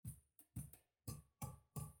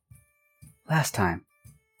Last time,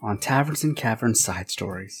 on Taverns and Caverns Side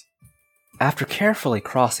Stories. After carefully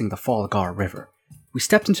crossing the Falgar River, we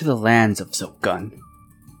stepped into the lands of Zogun.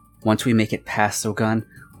 Once we make it past Zogun,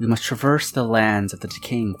 we must traverse the lands of the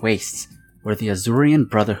decaying wastes where the Azurian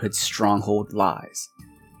Brotherhood's stronghold lies.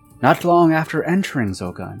 Not long after entering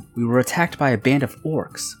Zogun, we were attacked by a band of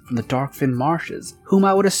orcs from the Darkfin Marshes, whom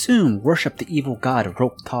I would assume worship the evil god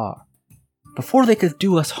Roptar. Before they could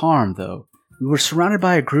do us harm, though, we were surrounded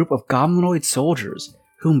by a group of goblinoid soldiers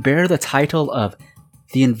whom bear the title of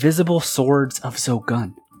the Invisible Swords of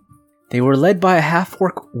Zogun. They were led by a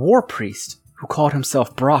half-orc war priest who called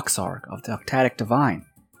himself Broxarg of the Octadic Divine.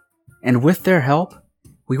 And with their help,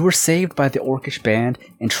 we were saved by the orcish band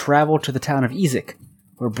and traveled to the town of Ezek,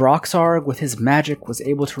 where Broxarg with his magic was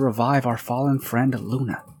able to revive our fallen friend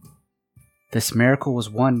Luna. This miracle was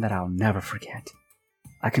one that I'll never forget.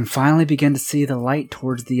 I can finally begin to see the light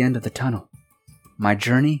towards the end of the tunnel. My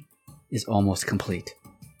journey is almost complete.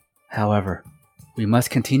 However, we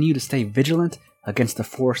must continue to stay vigilant against the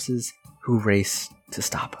forces who race to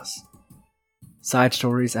stop us. Side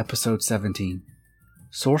Stories Episode 17,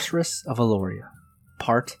 Sorceress of Eloria,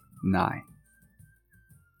 Part 9.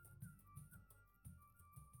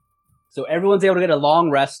 So everyone's able to get a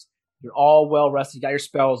long rest. You're all well rested. You got your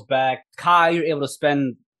spells back. Kai, you're able to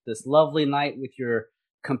spend this lovely night with your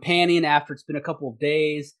companion after it's been a couple of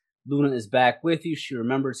days. Luna is back with you. She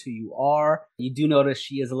remembers who you are. You do notice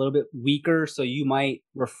she is a little bit weaker, so you might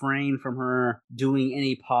refrain from her doing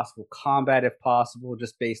any possible combat if possible,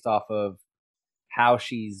 just based off of how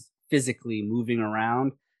she's physically moving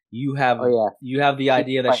around. You have the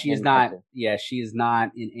idea that she is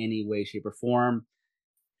not in any way, shape, or form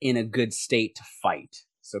in a good state to fight.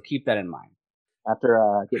 So keep that in mind. After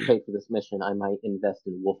I get paid for this mission, I might invest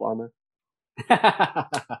in wolf armor. Is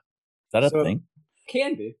that a thing?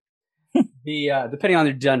 Can be. Depending on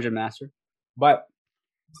your dungeon master. But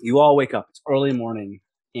you all wake up. It's early morning,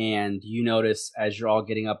 and you notice as you're all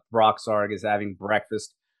getting up, Broxarg is having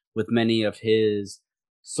breakfast with many of his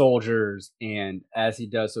soldiers, and as he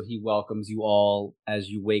does so, he welcomes you all as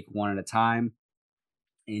you wake one at a time,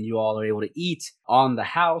 and you all are able to eat on the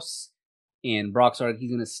house. And Broxarg,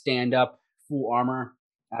 he's going to stand up full armor.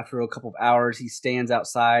 After a couple of hours, he stands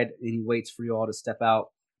outside, and he waits for you all to step out,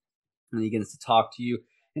 and he begins to talk to you.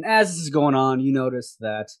 And as this is going on, you notice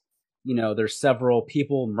that, there's several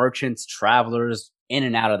people, merchants, travelers, in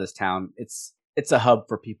and out of this town. It's a hub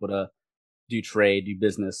for people to do trade, do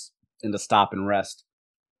business, and to stop and rest.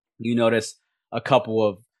 You notice a couple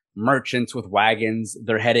of merchants with wagons.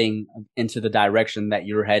 They're heading into the direction that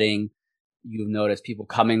you're heading. You've noticed people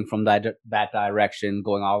coming from that direction,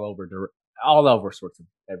 going all over sorts of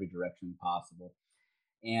every direction possible.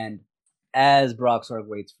 And as Broxarg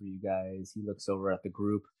waits for you guys, he looks over at the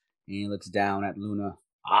group, and he looks down at Luna.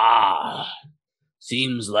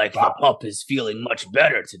 Seems like the pup is feeling much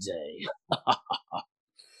better today.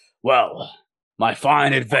 Well, my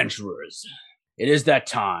fine adventurers, it is that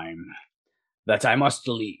time that I must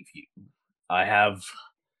leave you. I have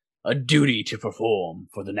a duty to perform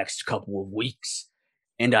for the next couple of weeks,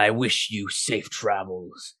 and I wish you safe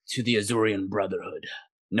travels to the Azurian Brotherhood.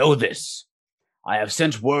 Know this. I have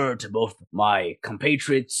sent word to both my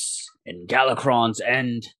compatriots in Galakron's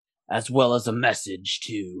End, as well as a message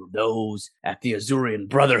to those at the Azurian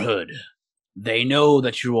Brotherhood. They know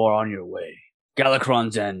that you are on your way.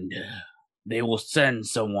 Galakron's End, they will send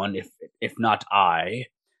someone, if not I,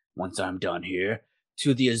 once I'm done here,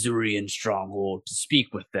 to the Azurian stronghold to speak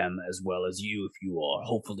with them, as well as you, if you are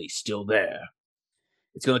hopefully still there.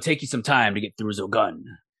 It's going to take you some time to get through Zogun.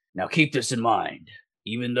 Now keep this in mind.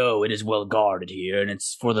 Even though it is well guarded here and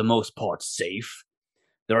it's for the most part safe,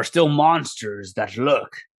 there are still monsters that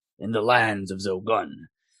lurk in the lands of Zogun.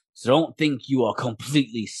 So don't think you are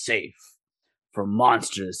completely safe from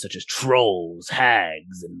monsters such as trolls,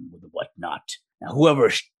 hags, and whatnot. Now,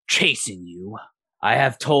 whoever's chasing you, I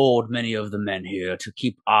have told many of the men here to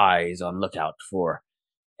keep eyes on lookout for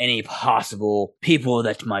any possible people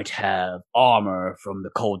that might have armor from the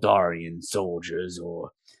Koldarian soldiers, or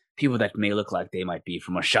people that may look like they might be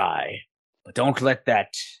from Ashai. But don't let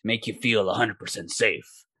that make you feel 100% safe.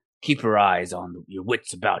 Keep your eyes on your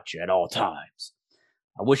wits about you at all times.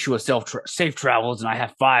 I wish you safe travels, and I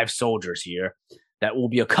have 5 soldiers here that will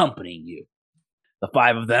be accompanying you. The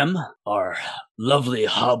 5 of them are lovely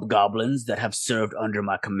hobgoblins that have served under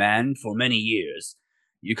my command for many years.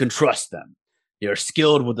 You can trust them. They are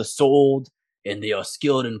skilled with the sword, and they are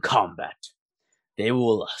skilled in combat. They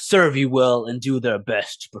will serve you well and do their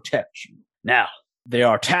best to protect you. Now, they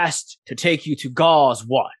are tasked to take you to Gau's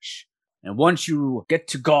Watch. And once you get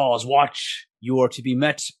to Gau's Watch, you are to be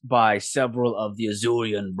met by several of the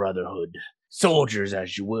Azurian Brotherhood. soldiers,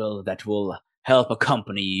 as you will, that will help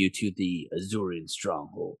accompany you to the Azurian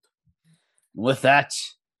stronghold. And with that,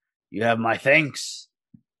 you have my thanks,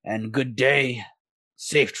 and good day.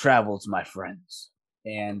 Safe travels, my friends.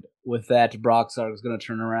 And with that, Broxar is going to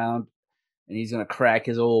turn around, and he's going to crack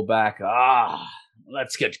his old back.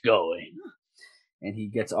 Let's get going. And he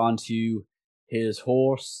gets onto his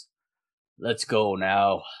horse. Let's go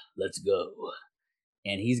now. Let's go.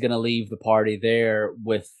 And he's going to leave the party there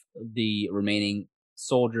with the remaining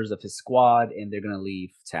soldiers of his squad, and they're going to leave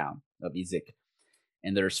town of Izik.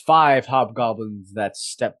 And there's 5 hobgoblins that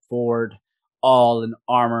step forward, all in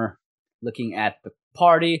armor, looking at the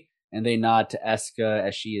party, and they nod to Eska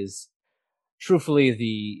as she is truthfully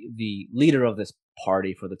the leader of this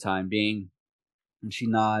party for the time being. And she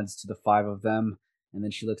nods to the 5 of them, and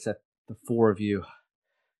then she looks at the 4 of you.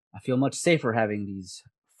 I feel much safer having these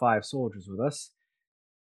 5 soldiers with us.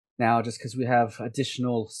 Now, just because we have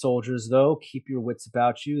additional soldiers, though, keep your wits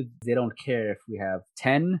about you. They don't care if we have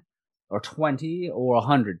 10 or 20 or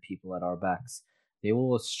 100 people at our backs. They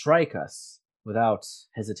will strike us without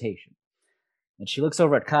hesitation. And she looks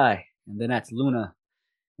over at Kai, and then at Luna,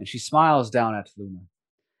 and she smiles down at Luna.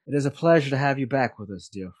 It is a pleasure to have you back with us,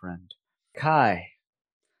 dear friend. Kai,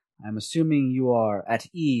 I'm assuming you are at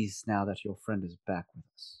ease now that your friend is back with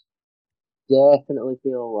us. Definitely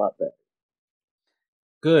feel a lot better.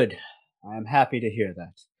 Good. I am happy to hear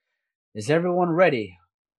that. Is everyone ready?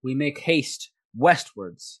 We make haste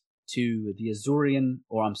westwards to the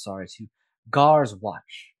to Gar's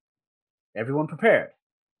Watch. Everyone prepared?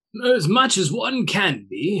 As much as one can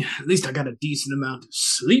be. At least I got a decent amount of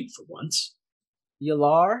sleep for once.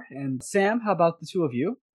 Yalar and Sam, how about the 2 of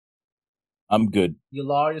you? I'm good.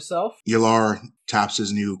 Yalar, yourself? Yalar taps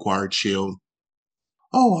his new acquired shield.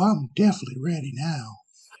 Oh, I'm definitely ready now.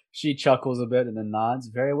 She chuckles a bit and then nods.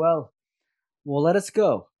 Very well. Well, let us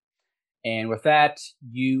go. And with that,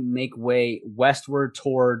 you make way westward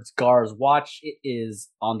towards Gar's Watch. It is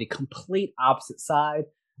on the complete opposite side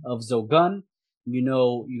of Zogun. You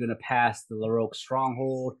know you're going to pass the Larok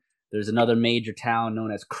stronghold. There's another major town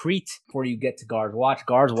known as Crete before you get to Gar's Watch.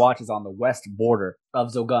 Gar's Watch is on the west border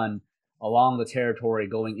of Zogun, along the territory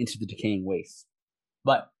going into the Decaying Waste.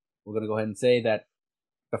 But we're going to go ahead and say that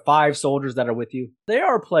the 5 soldiers that are with you, they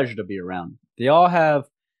are a pleasure to be around. They all have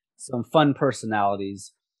some fun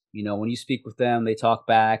personalities. You know, when you speak with them, they talk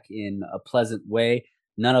back in a pleasant way.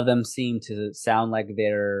 None of them seem to sound like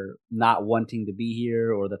they're not wanting to be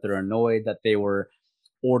here or that they're annoyed that they were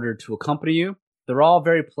ordered to accompany you. They're all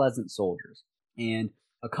very pleasant soldiers. And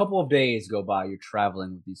a couple of days go by, you're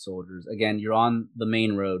traveling with these soldiers. Again, you're on the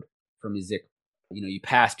main road from Izik. You know, you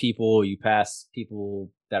pass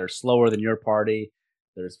people that are slower than your party.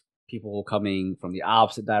 There's people coming from the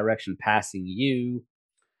opposite direction passing you.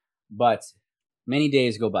 But many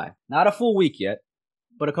days go by. Not a full week yet,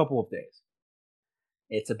 but a couple of days.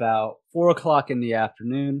 It's about 4 o'clock in the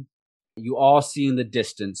afternoon. You all see in the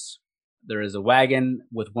distance, there is a wagon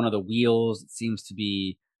with one of the wheels that seems to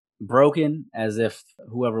be broken, as if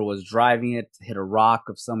whoever was driving it hit a rock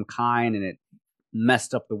of some kind and it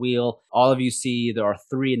messed up the wheel. All of you see there are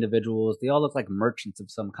 3 individuals. They all look like merchants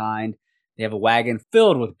of some kind. They have a wagon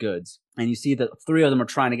filled with goods. And you see that 3 of them are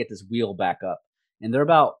trying to get this wheel back up. And they're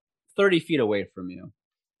about 30 feet away from you.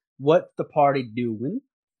 What's the party doing?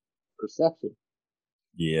 Perception.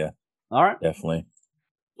 Yeah, All right. definitely.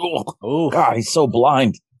 Oh, God, he's so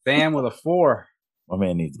blind. Sam with a 4. My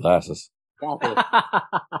man needs glasses.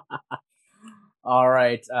 All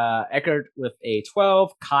right. Eckert with a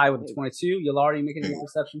 12. Kai with a 22. Yalar, are you making any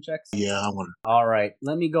perception checks? Yeah, I want to. All right.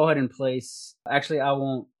 Let me go ahead and place. Actually, I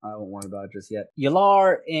won't worry about it just yet.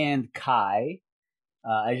 Yalar and Kai,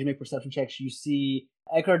 as you make perception checks, you see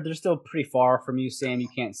Eckert. They're still pretty far from you. Sam, you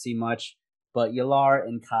can't see much. But Yalar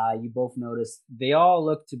and Kai, you both notice they all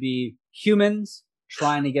look to be humans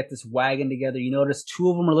trying to get this wagon together. You notice 2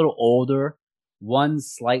 of them are a little older.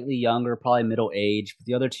 One's slightly younger, probably middle age. But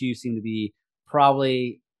the other 2 seem to be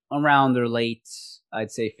probably around their late,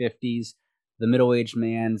 I'd say 50s. The middle-aged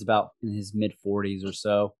man's about in his mid-40s or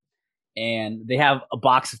so. And they have a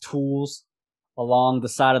box of tools along the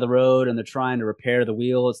side of the road, and they're trying to repair the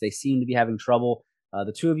wheels. They seem to be having trouble.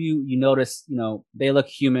 The 2 of you, you notice, they look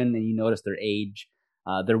human, and you notice their age.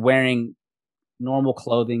 They're wearing normal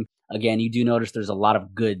clothing. Again, you do notice there's a lot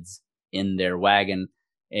of goods in their wagon,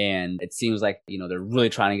 and it seems like, they're really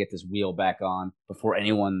trying to get this wheel back on before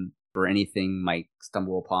anyone or anything might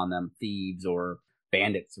stumble upon them, thieves or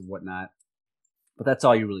bandits or whatnot. But that's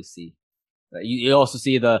all you really see. You also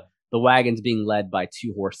see the wagons being led by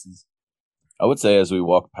 2 horses. I would say as we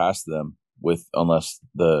walk past them, unless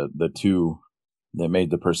the 2 that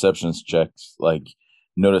made the perceptions checks, like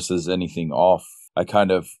notices anything off. I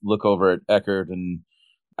kind of look over at Eckert, and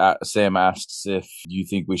Sam asks if you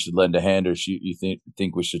think we should lend a hand, or you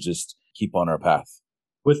think we should just keep on our path.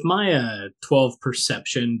 With my 12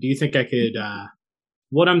 perception, do you think I could...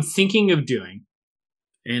 what I'm thinking of doing,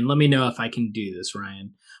 and let me know if I can do this,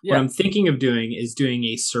 Ryan. Yeah. What I'm thinking of doing is doing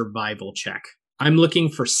a survival check. I'm looking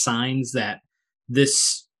for signs that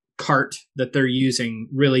this cart that they're using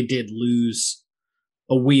really did lose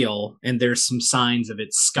a wheel, and there's some signs of it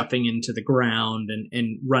scuffing into the ground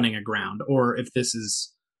and running aground, or if this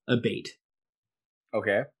is a bait.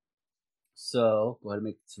 Okay. So, go ahead and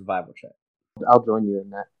make the survival check. I'll join you in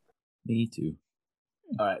that. Me too.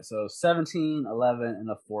 All right, so 17, 11, and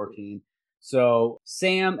a 14. So,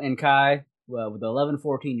 Sam and Kai, well, with the 11,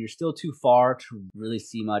 14, you're still too far to really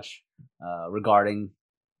see much regarding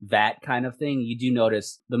that kind of thing. You do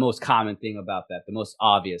notice the most common thing about that, the most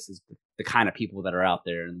obvious, is the kind of people that are out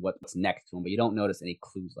there and what's next to them, but you don't notice any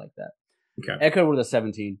clues like that. Okay. Echo with a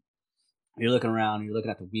 17. You're looking around, you're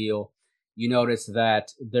looking at the wheel. You notice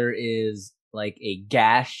that there is like a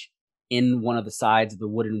gash in one of the sides of the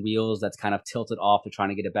wooden wheels that's kind of tilted off. They're trying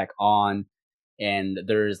to get it back on, and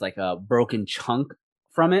there's like a broken chunk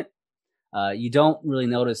from it. You don't really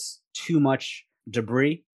notice too much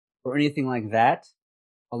debris or anything like that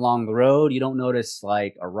along the road. You don't notice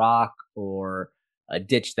like a rock or a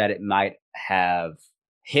ditch that it might have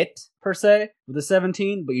hit per se with a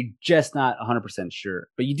 17, but you're just not 100% sure.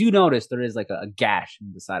 But you do notice there is like a gash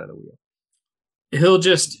in the side of the wheel. He'll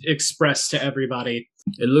just express to everybody,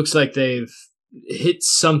 it looks like they've hit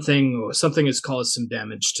something, or something has caused some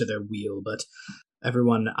damage to their wheel, but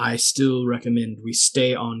everyone, I still recommend we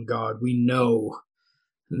stay on guard. We know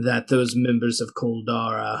that those members of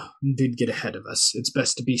Koldara did get ahead of us. It's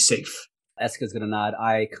best to be safe. Eska's gonna nod.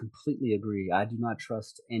 I completely agree. I do not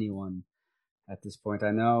trust anyone at this point.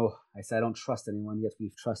 I know I said I don't trust anyone, yet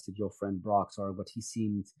we've trusted your friend Broxar, but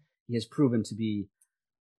he has proven to be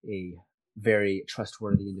a very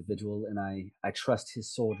trustworthy individual, and I trust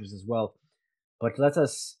his soldiers as well. But let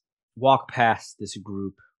us walk past this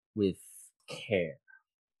group with care.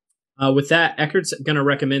 With that, Eckert's going to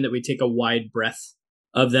recommend that we take a wide breath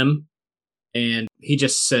of them, and he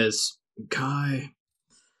just says, Kai,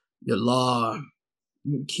 Yalar,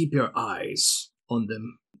 keep your eyes on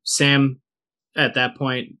them. Sam, at that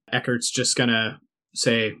point, Eckert's just going to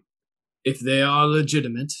say, if they are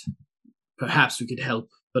legitimate, perhaps we could help.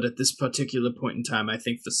 But at this particular point in time, I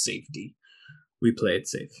think for safety, we play it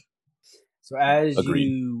safe. So as Agreed.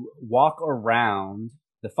 you walk around,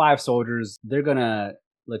 the 5 soldiers, they're going to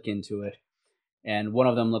look into it. And one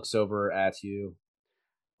of them looks over at you.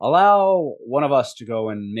 Allow one of us to go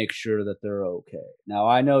and make sure that they're okay. Now,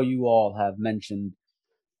 I know you all have mentioned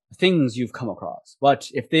things you've come across, but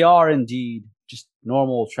if they are indeed just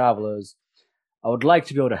normal travelers, I would like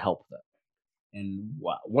to be able to help them. And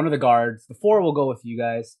one of the guards, the 4 will go with you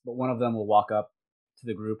guys, but one of them will walk up to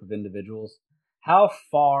the group of individuals. How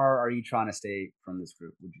far are you trying to stay from this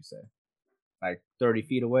group, would you say? Like 30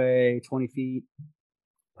 feet away, 20 feet?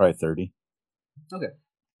 Probably 30. Okay.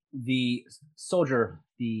 The soldier,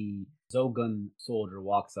 the Zogun soldier,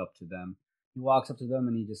 walks up to them. He walks up to them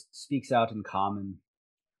and he just speaks out in common.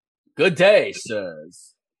 Good day,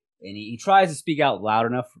 sirs. And he tries to speak out loud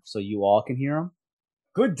enough so you all can hear him.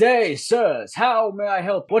 Good day, sirs. How may I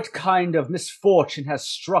help? What kind of misfortune has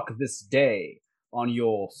struck this day on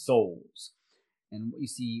your souls? And you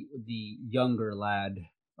see the younger lad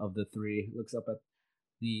of the 3 looks up at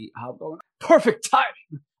the outgoing. Perfect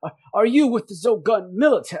timing. Are you with the Zogun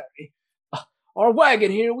military? Our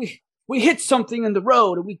wagon here, we hit something in the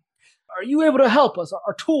road, and are you able to help us?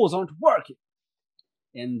 Our tools aren't working.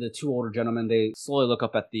 And the 2 older gentlemen, they slowly look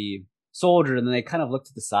up at the soldier, and then they kind of look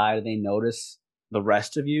to the side, and they notice the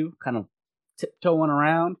rest of you kind of tiptoeing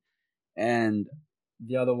around. And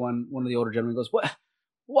the other one of the older gentlemen goes, "What?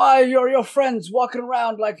 Why are your friends walking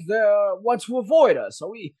around like they want to avoid us?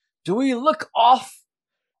 Do we look off?"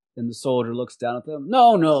 And the soldier looks down at them.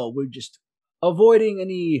 No, we're just avoiding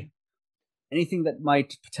anything that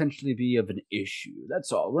might potentially be of an issue.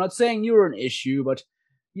 That's all. We're not saying you're an issue, but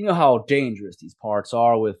you know how dangerous these parts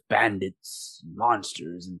are with bandits,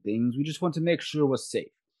 monsters, and things. We just want to make sure we're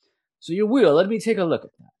safe. So you will. Let me take a look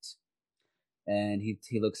at that. And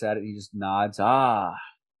he looks at it and he just nods.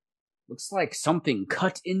 Looks like something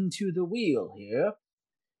cut into the wheel here.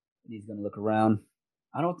 And he's going to look around.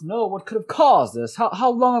 I don't know what could have caused this.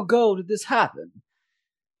 How long ago did this happen?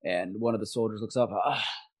 And one of the soldiers looks up.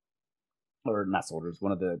 Or not soldiers,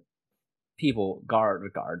 one of the people,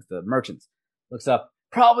 guards, the merchants, looks up.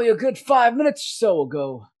 Probably a good 5 minutes or so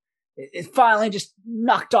ago. It finally just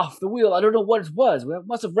knocked off the wheel. I don't know what it was. We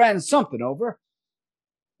must have ran something over.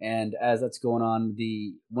 And as that's going on,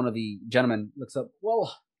 one of the gentlemen looks up.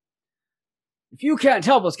 Well, if you can't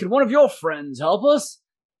help us, can one of your friends help us?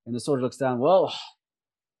 And the soldier looks down. Well,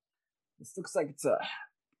 this looks like it's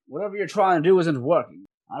whatever you're trying to do isn't working.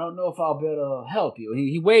 I don't know if I'll be able to help you. And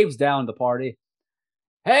he waves down the party.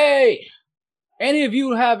 Hey, any of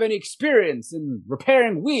you have any experience in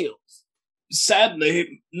repairing wheels?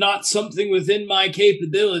 Sadly, not something within my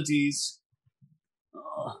capabilities.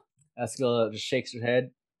 Escala just shakes her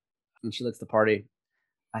head, and she looks at the party.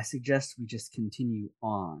 I suggest we just continue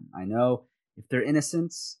on. I know if they're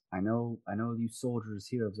innocent, I know you soldiers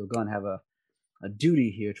here of Zogun have a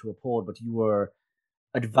duty here to uphold, but you were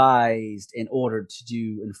advised and ordered to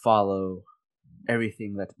do and follow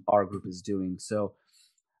everything that our group is doing. So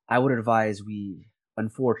I would advise we,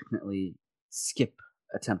 unfortunately, skip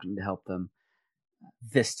attempting to help them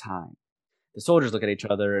this time. The soldiers look at each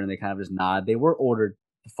other and they kind of just nod. They were ordered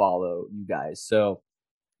to follow you guys, so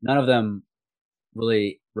none of them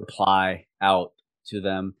really reply out to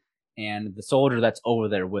them. And the soldier that's over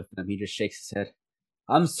there with them, he just shakes his head.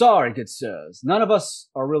 I'm sorry, good sirs. None of us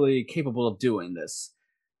are really capable of doing this.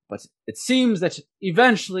 But it seems that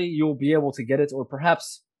eventually you'll be able to get it, or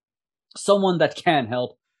perhaps someone that can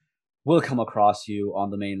help will come across you on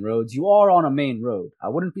the main roads. You are on a main road. I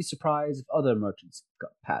wouldn't be surprised if other merchants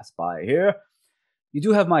pass by here. You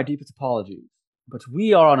do have my deepest apologies, but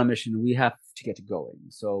we are on a mission and we have to get going.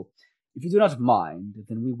 So if you do not mind,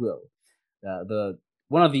 then we will.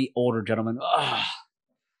 One of the older gentlemen,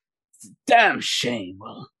 it's a damn shame.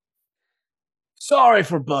 Well, sorry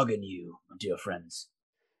for bugging you, my dear friends.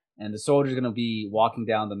 And the soldier's going to be walking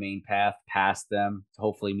down the main path past them,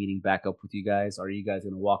 hopefully meeting back up with you guys. Are you guys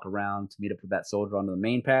going to walk around to meet up with that soldier onto the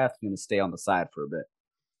main path? You're going to stay on the side for a bit.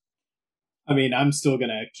 I mean, I'm still going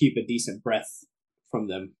to keep a decent breath from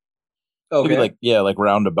them. Okay. Maybe like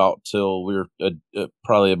roundabout till we're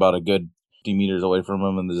probably about a good 50 meters away from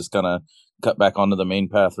them, and just kind of cut back onto the main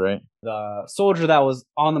path, right? The soldier that was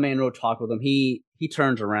on the main road talked with him. He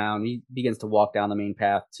turns around. He begins to walk down the main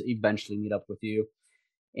path to eventually meet up with you.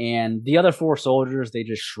 And the other four soldiers, they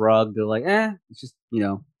just shrug. They're like, it's just,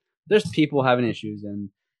 there's people having issues. And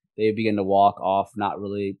they begin to walk off, not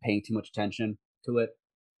really paying too much attention to it.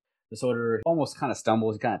 The soldier almost kind of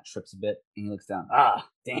stumbles. He kind of trips a bit. And he looks down.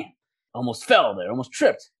 Damn. Almost fell there. Almost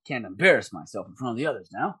tripped. Can't embarrass myself in front of the others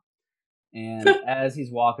now. And as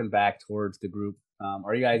he's walking back towards the group,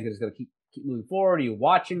 are you guys just going to keep moving forward? Are you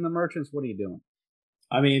watching the merchants? What are you doing?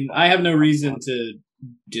 I mean, I have no reason to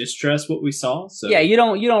distrust what we saw. So yeah, you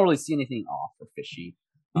don't really see anything off or fishy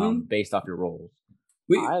based off your rolls.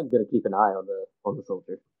 I'm gonna keep an eye on the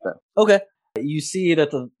soldier. So. Okay, you see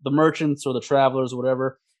that the merchants or the travelers or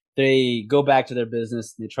whatever, they go back to their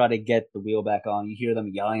business and they try to get the wheel back on. You hear them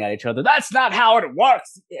yelling at each other. That's not how it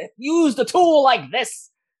works. Use the tool like this.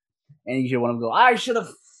 And you hear one of them go, I should have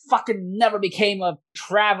fucking never became a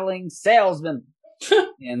traveling salesman.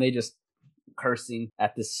 And they just cursing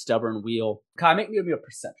at this stubborn wheel. Kai, make me a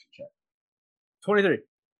perception check. 23.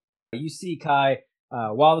 You see Kai,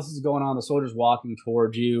 while this is going on, the soldier's walking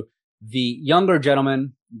towards you. The younger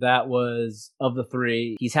gentleman that was of the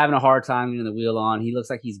three, he's having a hard time getting the wheel on. He looks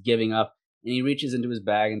like he's giving up, and he reaches into his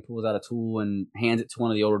bag and pulls out a tool and hands it to one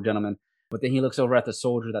of the older gentlemen. But then he looks over at the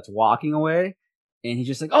soldier that's walking away, and he's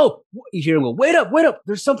just like, oh, you hear him go, wait up,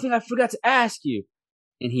 there's something I forgot to ask you.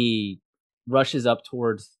 And he rushes up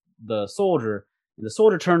towards the soldier, and the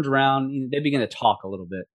soldier turns around. They begin to talk a little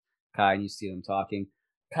bit, Kai, and you see them talking.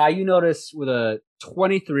 Kai, you notice with a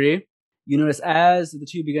 23, you notice as the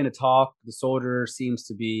two begin to talk, the soldier seems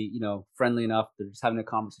to be, friendly enough. They're just having a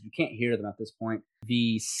conversation. You can't hear them at this point.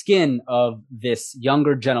 The skin of this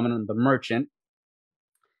younger gentleman, the merchant,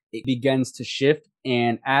 it begins to shift,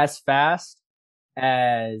 and as fast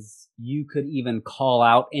as you could even call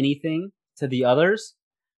out anything to the others,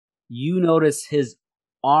 you notice his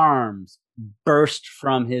arms burst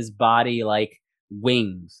from his body like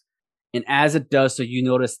wings. And as it does so, you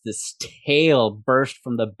notice this tail burst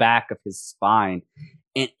from the back of his spine,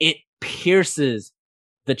 and it pierces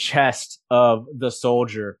the chest of the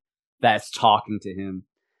soldier that's talking to him.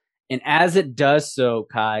 And as it does so,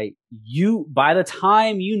 Kai, by the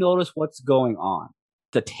time you notice what's going on,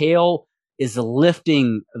 the tail is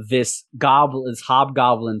lifting this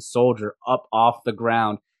hobgoblin soldier up off the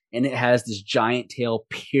ground, and it has this giant tail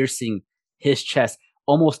piercing his chest,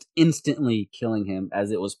 almost instantly killing him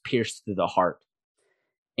as it was pierced through the heart.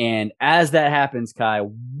 And as that happens, Kai,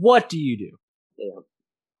 what do you do?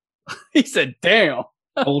 Damn. He said, damn.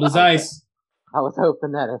 Cold as ice. I was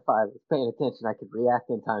hoping that if I was paying attention, I could react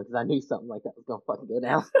in time, because I knew something like that was going to fucking go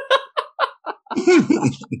down.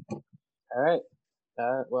 All right.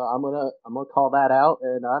 Well, I'm gonna call that out,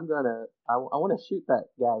 and I want to shoot that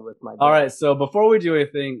guy with my. All right, so before we do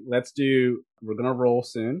anything, we're gonna roll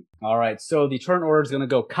soon. All right, so the turn order is gonna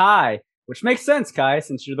go Kai, which makes sense, Kai,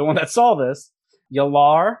 since you're the one that saw this.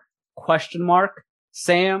 Yalar, ?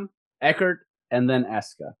 Sam, Eckert, and then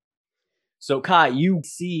Eska. So Kai, you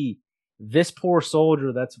see this poor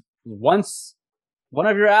soldier that's once one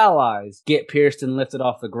of your allies get pierced and lifted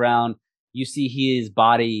off the ground. You see his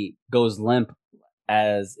body goes limp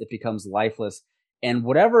as it becomes lifeless. And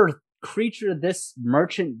whatever creature this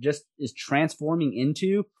merchant just is transforming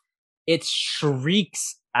into, it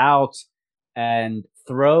shrieks out and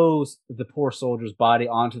throws the poor soldier's body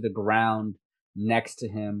onto the ground next to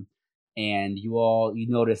him. And you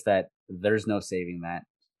notice that there's no saving that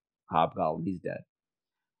hobgoblin. He's dead.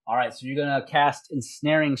 All right, so you're going to cast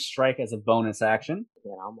Ensnaring Strike as a bonus action.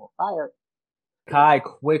 And I'm gonna fire. Kai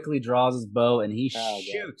quickly draws his bow and he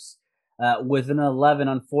shoots with an 11.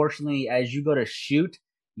 Unfortunately, as you go to shoot,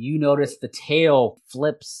 you notice the tail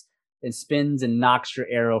flips and spins and knocks your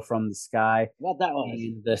arrow from the sky. Not that one.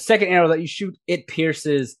 And the second arrow that you shoot, it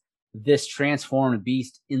pierces this transformed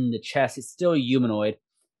beast in the chest. It's still a humanoid.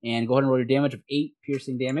 And go ahead and roll your damage of 8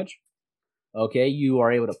 piercing damage. Okay, you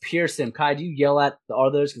are able to pierce him. Kai, do you yell at the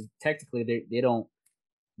others? Because technically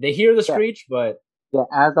they hear the screech, but... Yeah,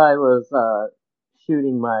 as I was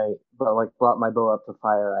shooting brought my bow up to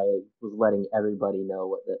fire, I was letting everybody know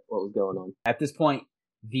what was going on. At this point,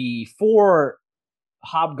 the 4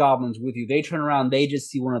 hobgoblins with you, they turn around, they just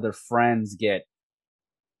see one of their friends get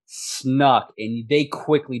snuck, and they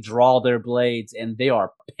quickly draw their blades, and they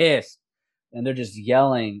are pissed, and they're just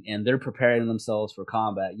yelling, and they're preparing themselves for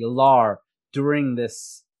combat. Yalar, during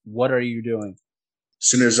this, what are you doing? As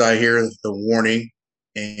soon as I hear the warning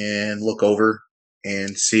and look over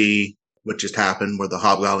and see what just happened where the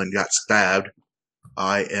hobgoblin got stabbed,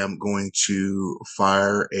 I am going to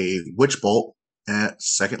fire a witch bolt at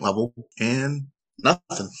 2nd level and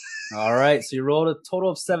nothing. All right, so you rolled a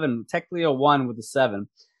total of 7, technically a 1 with a 7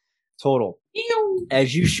 total.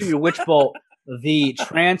 As you shoot your witch bolt, the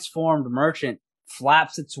transformed merchant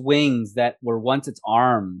flaps its wings that were once its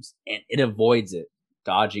arms, and it avoids it,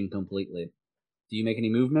 dodging completely. Do you make any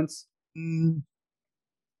movements?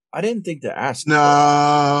 I didn't think to ask.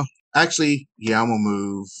 No, actually, yeah, I'm gonna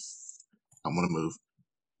move.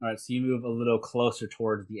 All right, so you move a little closer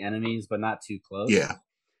towards the enemies, but not too close. Yeah.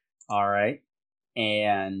 All right.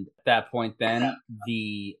 And at that point, then,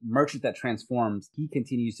 the merchant that transforms, he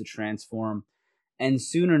continues to transform. And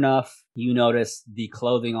soon enough, you notice the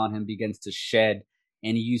clothing on him begins to shed,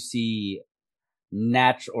 and you see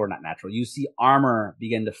you see armor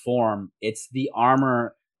begin to form. It's the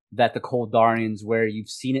armor that the Koldarians wear. You've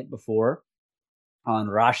seen it before on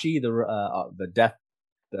Rashi,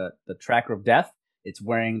 the tracker of death. It's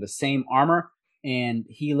wearing the same armor, and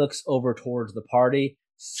he looks over towards the party,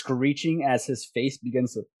 screeching as his face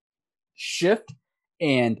begins to shift,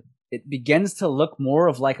 and it begins to look more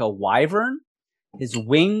of like a wyvern. His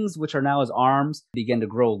wings, which are now his arms, begin to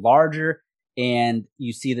grow larger, and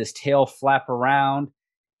you see this tail flap around,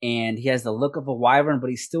 and he has the look of a wyvern, but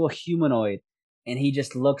he's still a humanoid, and he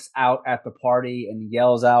just looks out at the party and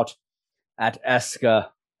yells out at Eska,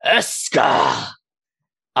 Eska!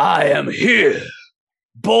 I am here!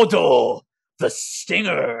 Bodo, the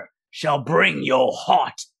Stinger, shall bring your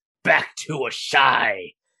heart back to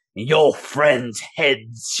Ashai, and your friends'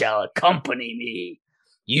 heads shall accompany me.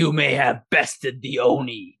 You may have bested the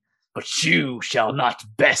Oni, but you shall not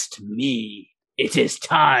best me. It is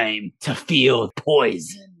time to feel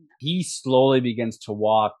poison. He slowly begins to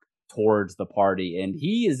walk towards the party, and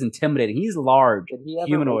he is intimidating. He's large, Did he ever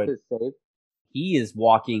humanoid. make his save? He is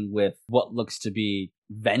walking with what looks to be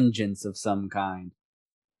vengeance of some kind.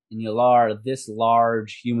 And Yalar, this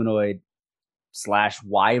large humanoid /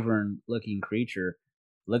 wyvern-looking creature,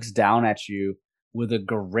 looks down at you with a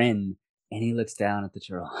grin, and he looks down at the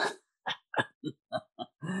turtle.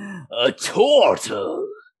 A turtle?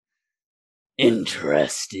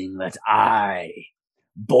 Interesting that I,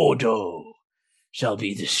 Bodo, shall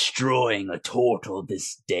be destroying a turtle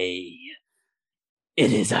this day.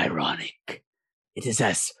 It is ironic. It is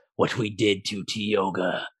as what we did to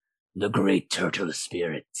Tioga, the great turtle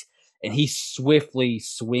spirit. And he swiftly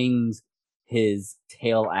swings his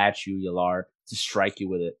tail at you, Yalar, to strike you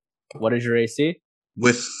with it. What is your AC?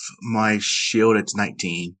 With my shield, it's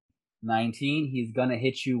 19. 19. He's gonna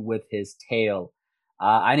hit you with his tail.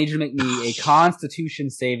 I need you to make me a Constitution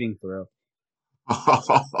saving throw.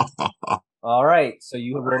 All right, so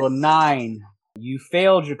you rolled a 9. You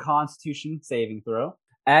failed your Constitution saving throw.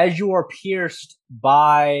 As you are pierced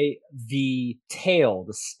by the tail,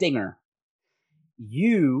 the stinger,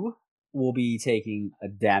 you will be taking a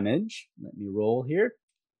damage. Let me roll here.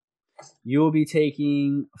 You will be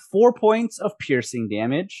taking 4 points of piercing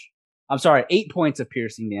damage. I'm sorry, 8 points of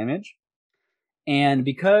piercing damage. And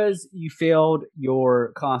because you failed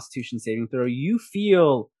your Constitution saving throw, you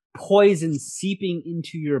feel poison seeping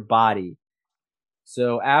into your body.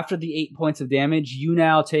 So after the 8 points of damage, you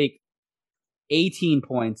now take 18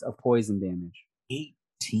 points of poison damage.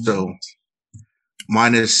 18. So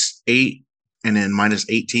 -8 and then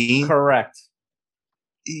 -18. Correct.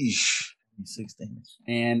 Eesh. 6 damage.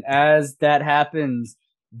 And as that happens,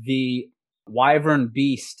 the wyvern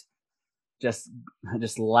beast just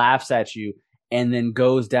laughs at you and then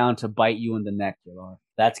goes down to bite you in the neck, Yalar.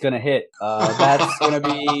 That's gonna hit. That's gonna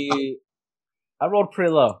be. I rolled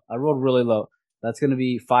pretty low. I rolled really low. That's gonna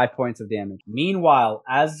be 5 points of damage. Meanwhile,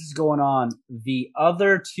 as this is going on, the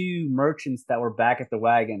other 2 merchants that were back at the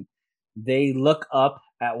wagon, they look up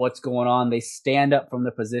at what's going on. They stand up from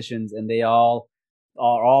their positions, and they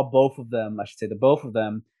both of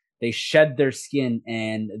them, they shed their skin,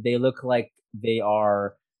 and they look like they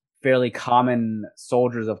are fairly common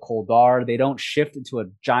soldiers of Koldar. They don't shift into a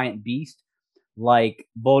giant beast like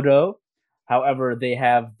Bodo. However, they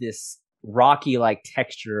have this rocky-like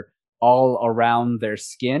texture all around their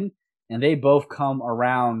skin, and they both come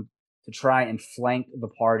around to try and flank the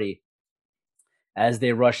party. As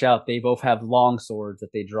they rush out, they both have long swords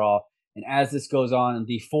that they draw. And as this goes on,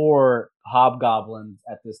 the 4 hobgoblins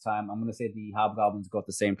at this time, I'm going to say the hobgoblins go at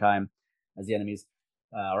the same time as the enemies,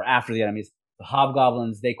 or after the enemies. The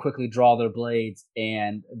hobgoblins, they quickly draw their blades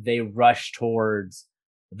and they rush towards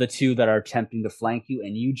the 2 that are attempting to flank you.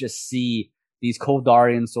 And you just see these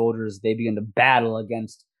Koldarian soldiers, they begin to battle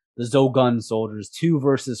against the Zogun soldiers, 2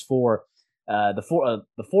 versus 4. The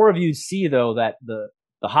four of you see, though, that the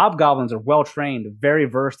hobgoblins are well trained, very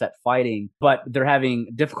versed at fighting, but they're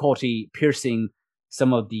having difficulty piercing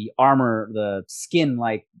some of the armor, the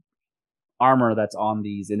skin-like armor that's on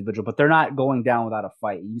these individuals. But they're not going down without a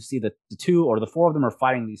fight. You see the 2 or the 4 of them are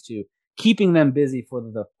fighting these 2, keeping them busy for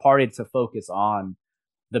the party to focus on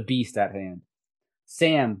the beast at hand.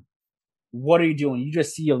 Sam, what are you doing? You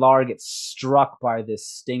just see Alara get struck by this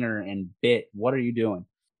stinger and bit. What are you doing?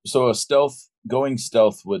 So going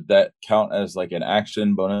stealth, would that count as like an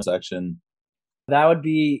action, bonus action? That would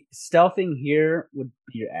be stealthing here would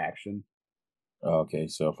be your action. Okay,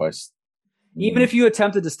 so if I... Even if you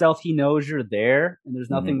attempted to stealth, he knows you're there, and there's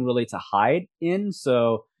nothing really to hide in,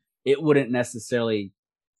 so it wouldn't necessarily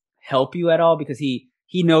help you at all because he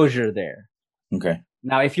knows you're there. Okay.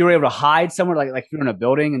 Now, if you were able to hide somewhere, like if you're in a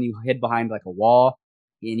building and you hid behind like a wall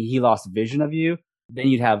and he lost vision of you, then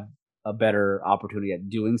you'd have a better opportunity at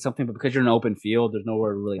doing something. But because you're in an open field, there's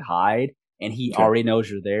nowhere to really hide, and he already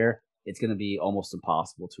knows you're there, it's going to be almost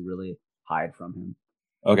impossible to really hide from him.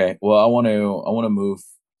 Okay. Well, I want to move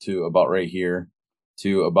to about right here,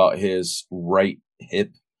 to about his right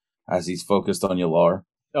hip as he's focused on Yalar.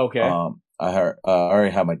 Okay. I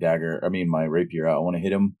already have my rapier out. I want to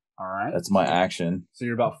hit him. All right. That's my action. So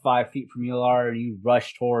you're about 5 feet from Yalar, and you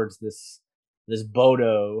rush towards this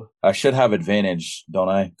Bodo. I should have advantage, don't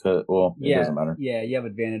I? It doesn't matter. Yeah, you have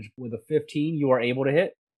advantage. With a 15, you are able to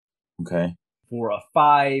hit. Okay. For a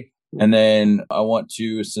 5. And then I want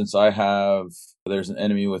to, since there's an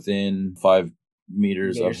enemy within 5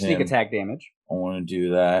 meters of him. Sneak attack damage. I want to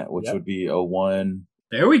do that, which would be a 1.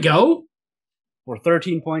 There we go. For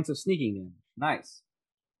 13 points of sneaking damage. Nice.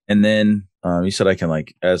 And then you said I can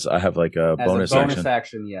as I have like a bonus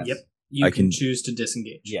action. Yes. Yep. You can choose to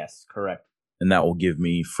disengage. Yes, correct. And that will give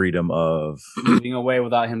me freedom of moving away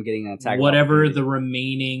without him getting an attack. Whatever the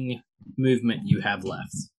remaining movement you have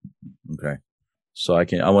left. Okay. So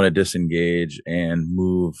I want to disengage and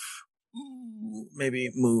move. Maybe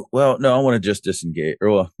move. Well, no, I want to just disengage.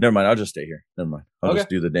 Never mind. I'll just stay here. Never mind. I'll just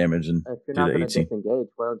do the damage and if you're do not the going 18. to disengage,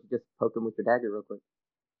 why don't you just poke him with your dagger real quick?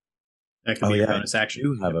 That could be a bonus action. I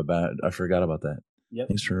do have I forgot about that. Yep.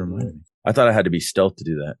 Thanks for reminding me. I thought I had to be stealth to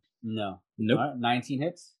do that. No. Nope. All right, 19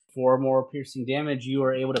 hits. 4 more piercing damage. You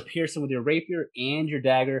are able to pierce him with your rapier and your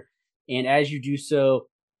dagger. And as you do so,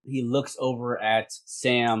 he looks over at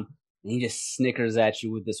Sam and he just snickers at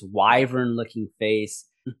you with this wyvern-looking face.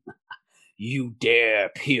 You dare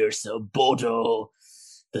pierce a Bodo?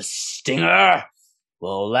 The stinger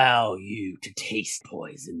will allow you to taste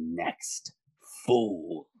poison next,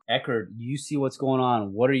 fool. Eckerd, you see what's going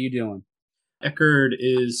on. What are you doing? Eckerd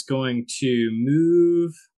is going to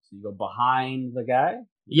move. So you go behind the guy?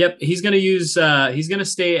 Yep, he's going to use. He's going to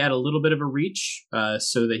stay at a little bit of a reach,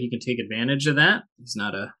 so that he can take advantage of that. He's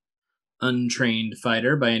not a untrained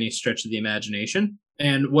fighter by any stretch of the imagination.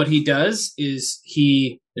 And what he does is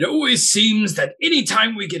it always seems that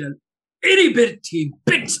anytime we get itty bitty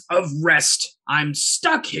bit of rest. I'm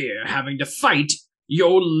stuck here having to fight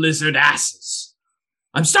your lizard asses.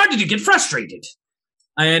 I'm starting to get frustrated.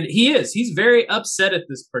 And he's very upset at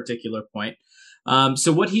this particular point.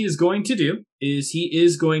 So what he is going to do is he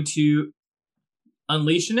is going to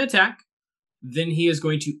unleash an attack. Then he is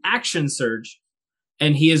going to action surge.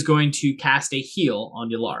 And he is going to cast a heal on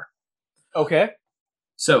Yalar. Okay.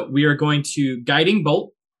 So we are going to Guiding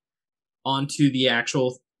Bolt onto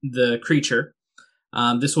the creature.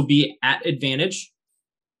 This will be at advantage.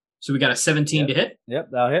 So we got a 17 to hit. Yep,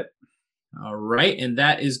 that'll hit. All right, and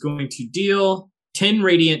that is going to deal 10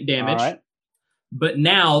 radiant damage. All right. But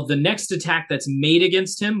now the next attack that's made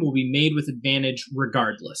against him will be made with advantage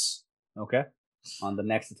regardless. Okay. On the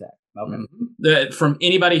next attack. Okay. From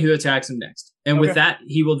anybody who attacks him next. And with Okay. that,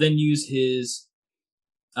 he will then use his...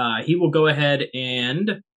 he will go ahead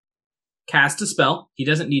and cast a spell. He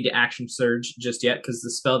doesn't need to action surge just yet because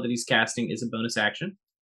the spell that he's casting is a bonus action.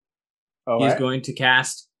 All He's right. going to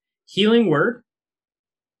cast Healing Word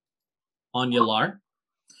on Yalar.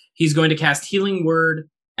 He's going to cast Healing Word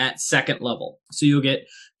at 2nd level. So you'll get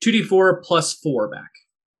 2d4 plus 4 back.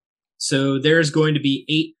 So there's going to be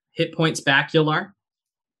 8 hit points back, Yalar.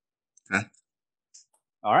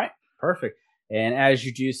 All right. Perfect. And as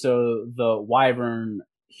you do so, the wyvern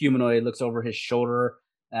humanoid looks over his shoulder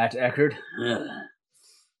at Eckert. A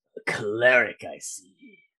cleric, I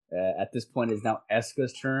see. At this point, it's now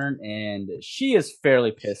Eska's turn, and she is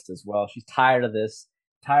fairly pissed as well. She's tired of this,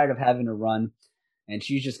 tired of having to run, and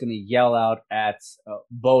she's just going to yell out at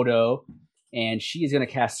Bodo, and she's going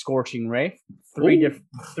to cast Scorching Ray. Three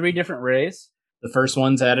different rays. The first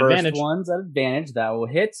one's at First advantage. one's at advantage. That will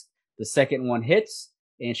hit. The second one hits,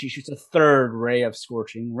 and she shoots a third ray of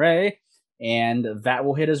Scorching Ray, and that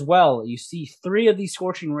will hit as well. You see 3 of these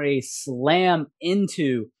Scorching Rays slam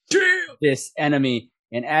into this enemy,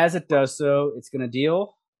 and as it does so, it's going to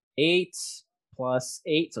deal 8 plus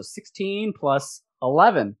 8, so 16 plus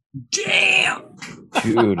 11. Damn!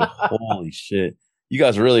 Dude, holy shit. You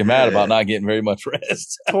guys are really mad about not getting very much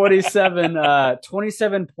rest. 27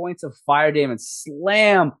 points of fire damage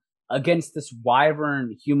slam against this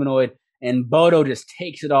wyvern humanoid, and Bodo just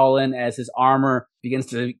takes it all in as his armor begins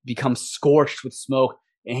to become scorched with smoke,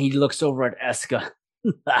 and he looks over at Eska.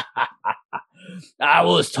 I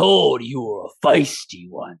was told you were a feisty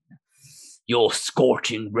one. Your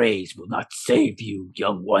scorching rays will not save you,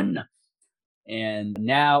 young one. And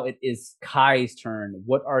now it is Kai's turn.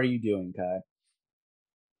 What are you doing, Kai?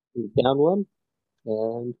 Move down one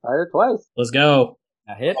and fire twice. Let's go.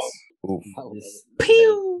 That hits. Oof. This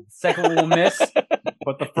Pew! second one will miss,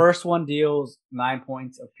 but the first one deals 9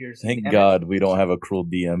 points of piercing Thank damage. God we don't have a cruel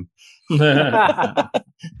DM.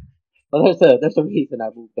 Well, there's a reason I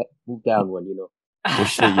moved down one, you know. Well,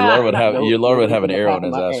 shit, your Lord would have an No arrow in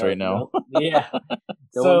his problem, ass my right now. arrow, you know? Yeah. Don't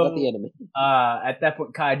So- worry about the enemy. At that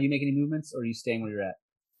point, Kai, do you make any movements, or are you staying where you're at?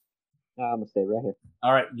 I'm gonna stay right here.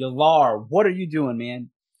 All right, Yalar, what are you doing, man?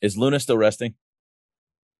 Is Luna still resting?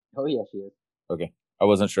 Oh yeah, she is. I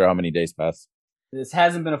wasn't sure how many days passed. This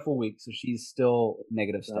hasn't been a full week, so she's still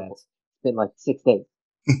negative No. stats. It's been like 6 days.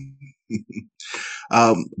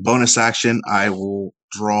 Bonus action, I will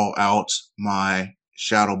draw out my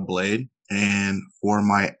Shadow Blade, and for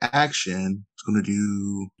my action, it's going to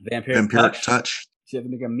do Vampiric Touch. So you have to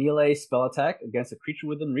make a melee spell attack against a creature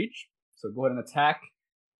within reach. So go ahead and attack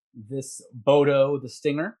this Bodo, the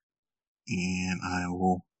Stinger. And I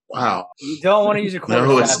will. Wow. You don't want to use your quarterstaff.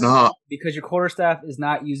 No, it's not. Because your quarterstaff is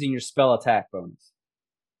not using your spell attack bonus.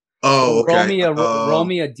 Oh, okay. Roll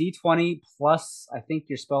me a d20 plus, I think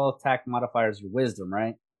your spell attack modifier is your wisdom,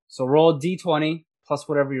 right? So roll a d20 plus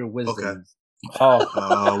whatever your wisdom Okay. is.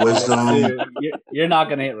 Oh, Wisdom. Dude, you're not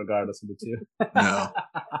going to hit regardless of the two. No.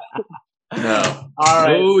 No. All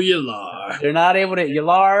right. Oh, Yalar. You're not able to.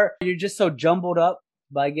 Yalar, you're just so jumbled up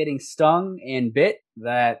by getting stung and bit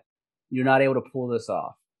that you're not able to pull this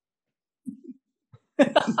off. Do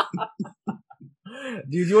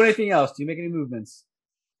you do anything else? Do you make any movements?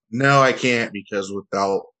 No, I can't because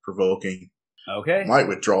without provoking, Okay. I might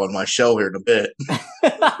withdraw in my shell here in a bit.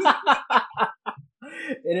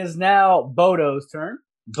 It is now Bodo's turn.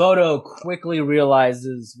 Bodo quickly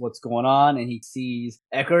realizes what's going on, and he sees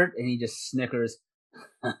Eckert, and he just snickers.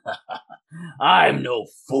 I'm no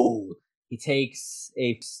fool. He takes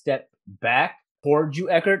a step back towards you,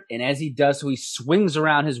 Eckert, and as he does so, he swings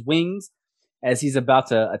around his wings as he's about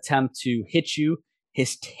to attempt to hit you.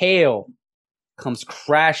 His tail comes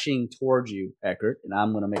crashing towards you, Eckert, and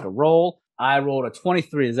I'm going to make a roll. I rolled a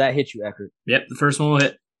 23. Does that hit you, Eckert? Yep, the first one will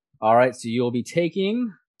hit. All right, so you'll be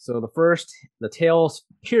taking... So the tail's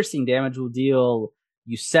piercing damage will deal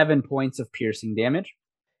you 7 points of piercing damage.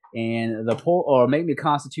 And or make me a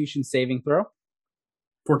Constitution saving throw.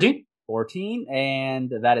 14. 14,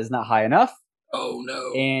 and that is not high enough. Oh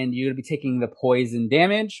no. And you're going to be taking the poison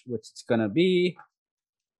damage, which is going to be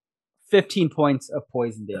 15 points of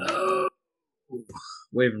poison damage.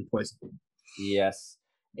 Wavering poison. Yes.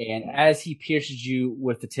 And as he pierces you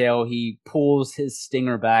with the tail, he pulls his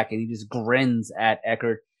stinger back and he just grins at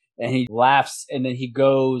Eckert. And he laughs, and then he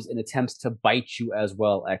goes and attempts to bite you as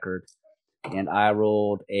well, Eckert. And I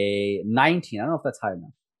rolled a 19. I don't know if that's high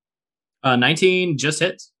enough. 19 just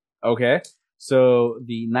hits. Okay. So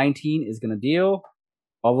the 19 is going to deal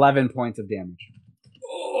 11 points of damage.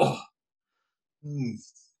 Oh,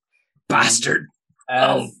 bastard.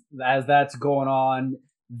 As that's going on,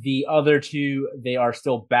 the other two, they are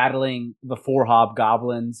still battling the 4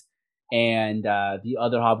 hobgoblins, and the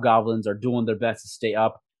other hobgoblins are doing their best to stay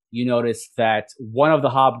up. You notice that one of the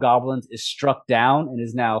hobgoblins is struck down and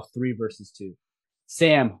is now 3 versus 2.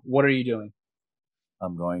 Sam, what are you doing?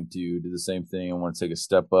 I'm going to do the same thing. I want to take a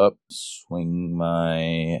step up, swing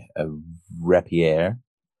my rapier.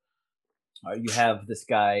 You have this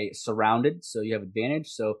guy surrounded, so you have advantage.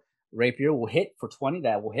 So rapier will hit for 20.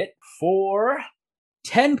 That will hit for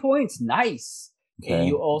 10 points. Nice. Okay. And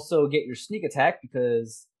you also get your sneak attack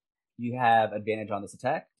because you have advantage on this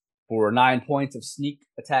attack for 9 points of sneak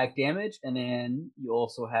attack damage. And then you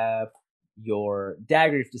also have your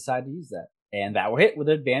dagger if you decide to use that. And that will hit with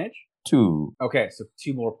advantage. 2. Okay, so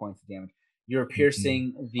 2 more points of damage. You're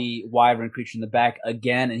piercing the wyvern creature in the back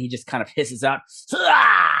again, and he just kind of hisses out. So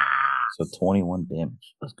 21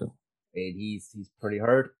 damage. Let's go. And he's pretty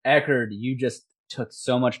hurt. Eckert, you just took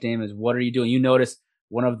so much damage. What are you doing? You notice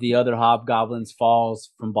one of the other hobgoblins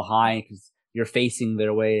falls from behind because you're facing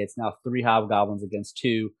their way. It's now 3 hobgoblins against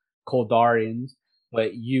 2 Koldarians,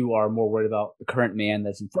 but you are more worried about the current man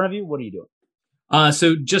that's in front of you. What are you doing?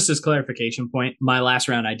 So just as clarification point, my last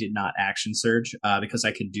round I did not action surge because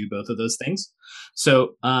I could do both of those things.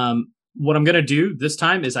 So what I'm going to do this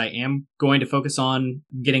time is I am going to focus on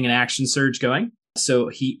getting an action surge going. So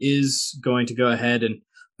he is going to go ahead and,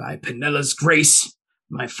 by Penella's grace,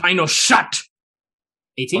 my final shot.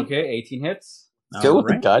 18. Okay, 18 hits. Go with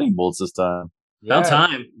the guiding bolts this time. About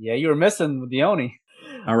time. Yeah, you were missing with the Oni.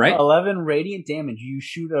 All right. 11 radiant damage. You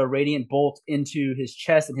shoot a radiant bolt into his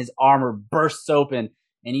chest, and his armor bursts open,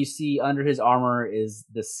 and you see under his armor is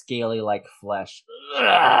the scaly-like flesh.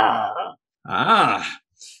 Ah.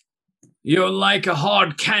 You're like a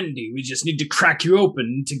hard candy. We just need to crack you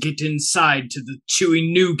open to get inside to the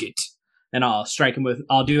chewy nougat. And I'll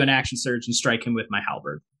do an action surge and strike him with my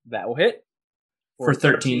halberd. That will hit. For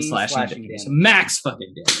 13 slashing damage. Max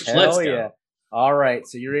fucking damage. Let's go. Yeah. All right,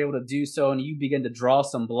 so you're able to do so, and you begin to draw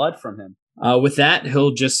some blood from him. With that,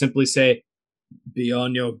 he'll just simply say, "Be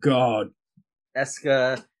on your guard."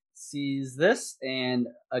 Eska sees this, and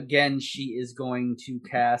again, she is going to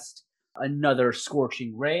cast another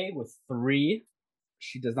Scorching Ray with 3.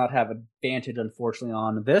 She does not have advantage, unfortunately,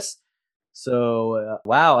 on this. So,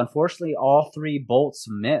 wow, unfortunately, all 3 bolts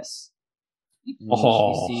miss. You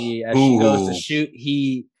see, as she goes to shoot,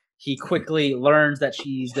 he quickly learns that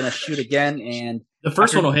she's going to shoot again, and the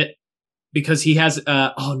first one will hit because he has.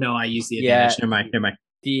 Oh no, I used the advantage. Never mind.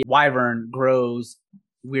 The wyvern grows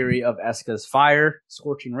weary of Eska's fire,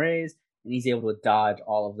 scorching rays, and he's able to dodge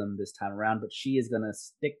all of them this time around. But she is going to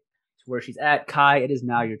stick to where she's at. Kai, it is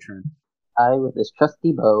now your turn. I with this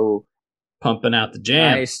trusty bow, pumping out the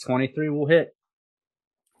jam. Nice, 23 will hit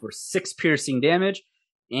for 6 piercing damage,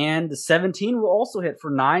 and the 17 will also hit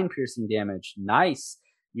for 9 piercing damage. Nice.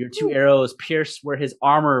 Your 2 arrows pierce where his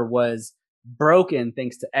armor was broken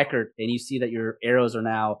thanks to Eckert, and you see that your arrows are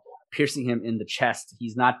now piercing him in the chest.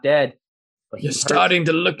 He's not dead, but you're starting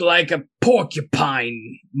to look like a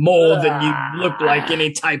porcupine more than you look like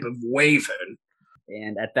any type of wyvern.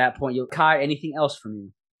 And at that point, Kai, anything else from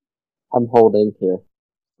you? I'm holding here.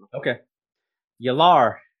 Okay.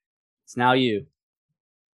 Yalar, it's now you.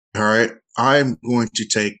 All right. I'm going to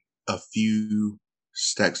take a few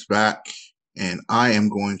steps back, and I am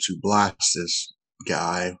going to blast this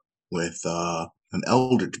guy with an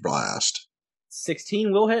Eldritch Blast.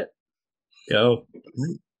 16 will hit. Go.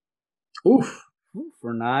 Oof.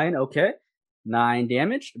 For 9, okay. 9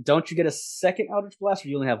 damage. Don't you get a second Eldritch Blast, or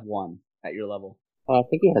you only have 1 at your level? I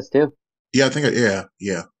think he has 2. Yeah, I think,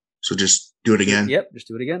 yeah. So just do it again. Yep, just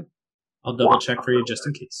do it again. I'll double check for you just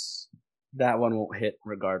in case. That one won't hit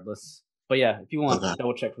regardless. But yeah, if you want,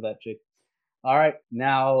 double check for that, Jake. All right,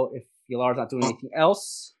 now if Yalar's not doing anything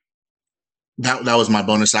else. That was my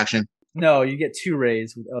bonus action. No, you get 2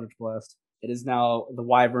 rays with Eldritch Blast. It is now the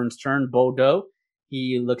Wyvern's turn. Bodo.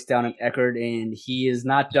 He looks down at Eckert, and he is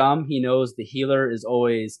not dumb. He knows the healer is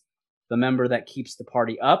always the member that keeps the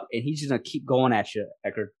party up, and he's just going to keep going at you,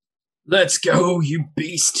 Eckert. Let's go, you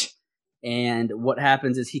beast. And what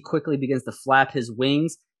happens is he quickly begins to flap his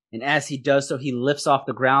wings, and as he does so, he lifts off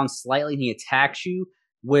the ground slightly, and he attacks you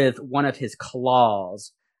with one of his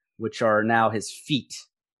claws, which are now his feet.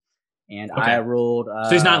 And I rolled... so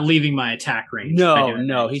he's not leaving my attack range.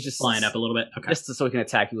 No, he's just flying up a little bit. Okay. Just so he can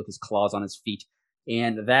attack you with his claws on his feet.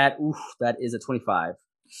 And that is a 25.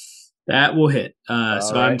 That will hit. So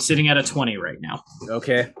right. I'm sitting at a 20 right now.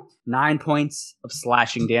 Okay. 9 points of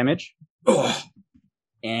slashing damage. Ugh.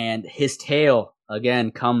 And his tail,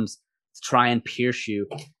 again, comes to try and pierce you.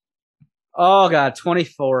 Oh, God,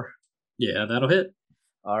 24. Yeah, that'll hit.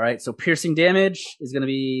 All right, so piercing damage is going to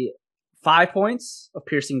be 5 points of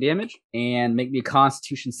piercing damage. And make me a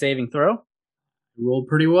Constitution saving throw. Rolled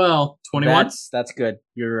pretty well. 21. That's good.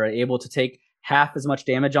 You're able to take half as much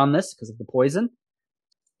damage on this because of the poison.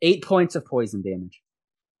 8 points of poison damage.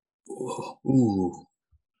 Ooh.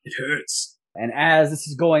 It hurts. And as this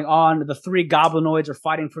is going on, the 3 goblinoids are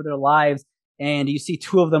fighting for their lives, and you see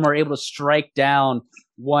 2 of them are able to strike down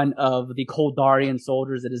one of the Koldarian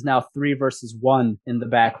soldiers. It is now 3 versus 1 in the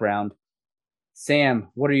background. Sam,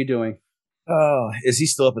 what are you doing? Oh, is he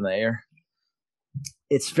still up in the air?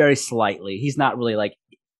 It's very slightly. He's not really like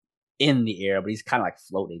in the air, but he's kind of like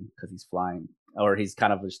floating because he's flying, or he's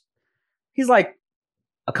kind of just, he's like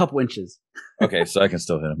a couple inches. Okay, so I can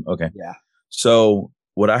still hit him. Okay. Yeah. So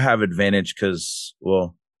would I have advantage? Because,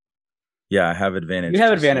 I have advantage. You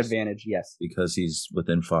have advantage, yes. Because he's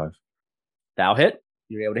within 5. Thou hit.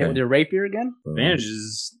 You're able to hit with your rapier again. Advantage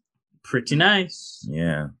is pretty nice.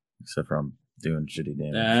 Yeah, except for I'm doing shitty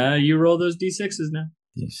damage. You roll those d6s now.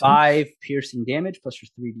 5 piercing damage plus your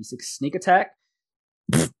 3d6 sneak attack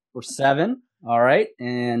for 7. All right,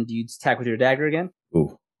 and you attack with your dagger again.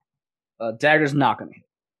 Ooh. Dagger's not going to hit.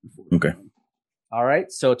 Okay. All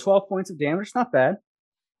right, so 12 points of damage. Not bad.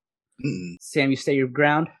 Sam, you stay your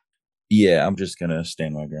ground? Yeah, I'm just going to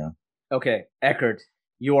stand my ground. Okay, Eckert,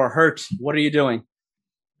 you are hurt. What are you doing?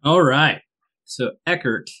 All right. So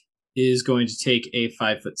Eckert is going to take a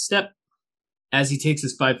 5-foot step. As he takes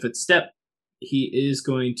his 5-foot step, he is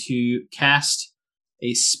going to cast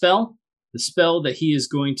a spell. The spell that he is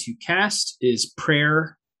going to cast is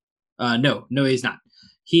prayer. No, he's not.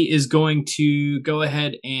 He is going to go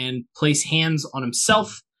ahead and place hands on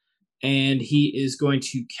himself, and he is going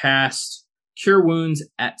to cast Cure Wounds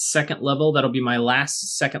at 2nd level. That'll be my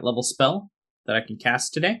last 2nd level spell that I can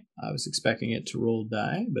cast today. I was expecting it to roll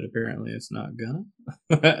die, but apparently it's not gonna.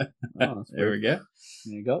 There we go.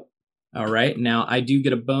 There you go. All right, now I do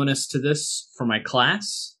get a bonus to this for my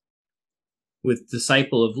class with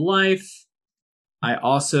Disciple of Life. I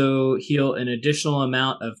also heal an additional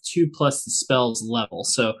amount of 2 plus the spell's level.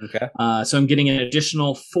 So, so I'm getting an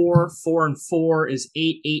additional 4. 4 and 4 is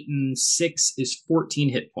 8. 8 and 6 is 14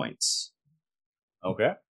 hit points.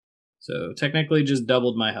 Okay. So technically just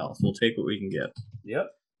doubled my health. We'll take what we can get.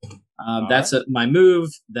 Yep. That's my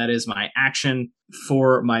move. That is my action.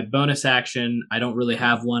 For my bonus action, I don't really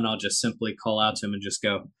have one. I'll just simply call out to him and just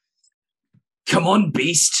go, "Come on,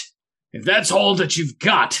 beast. If that's all that you've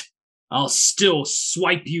got, I'll still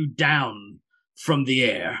swipe you down from the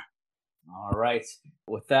air." All right.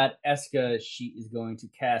 With that, Eska, she is going to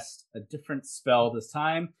cast a different spell this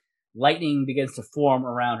time. Lightning begins to form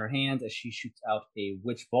around her hands as she shoots out a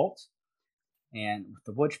witch bolt. And with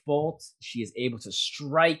the witch bolt, she is able to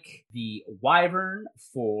strike the wyvern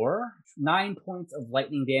for 9 points of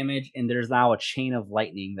lightning damage. And there's now a chain of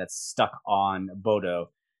lightning that's stuck on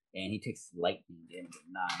Bodo. And he takes lightning damage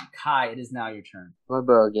at 9. Kai, it is now your turn. My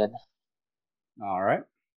bow again. All right.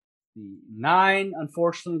 The 9,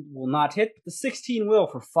 unfortunately, will not hit, but the 16 will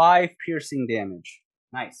for 5 piercing damage.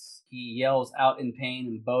 Nice. He yells out in pain,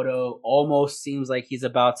 and Bodo almost seems like he's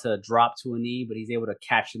about to drop to a knee, but he's able to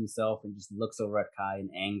catch himself and just looks over at Kai in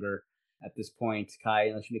anger. At this point, Kai,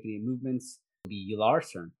 unless you make any movements, it'll be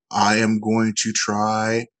Yular's turn. I am going to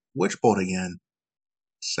try Witch Bolt again.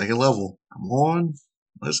 2nd level. Come on.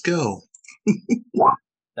 Let's go.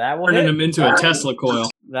 That will Turning hit. him into a Tesla coil.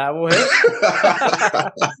 That will hit.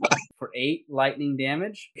 For 8 lightning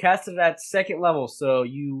damage. Cast it at 2nd level, so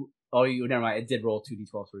you never mind. It did roll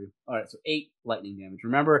 2d12 for you. All right, so 8 lightning damage.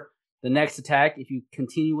 Remember, the next attack, if you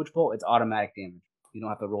continue Witch Bolt, it's automatic damage. You don't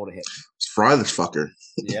have to roll to hit. Let's fry this fucker.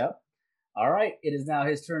 Yep. All right, it is now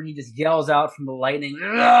his turn. He just yells out from the lightning,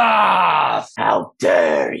 "Ah! How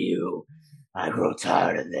dare you! I grow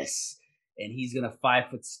tired of this." And he's going to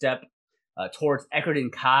 5-foot step towards Eckert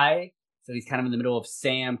and Kai. So he's kind of in the middle of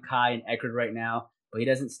Sam, Kai, and Eckert right now. But he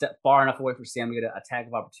doesn't step far enough away for Sam to get an attack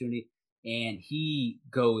of opportunity. And he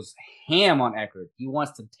goes ham on Eckert. He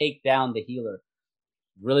wants to take down the healer.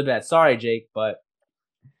 really bad. Sorry, Jake, but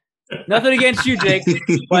nothing against you, Jake.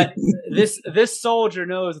 But this soldier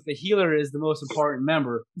knows that the healer is the most important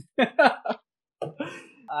member.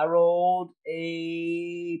 I rolled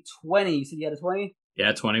a 20. You said you had a 20?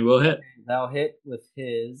 Yeah, 20 will hit. That'll hit with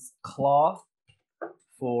his claw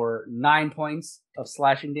for 9 points of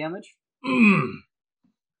slashing damage. All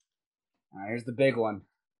right, here's the big one.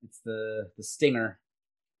 It's the stinger.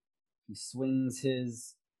 He swings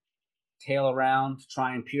his tail around to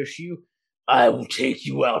try and pierce you. I will take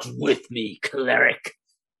you out with me, cleric.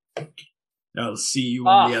 I'll see you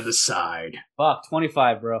on the other side. Fuck,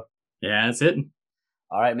 25, bro. Yeah, that's it.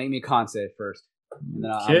 All right, make me a con save first. And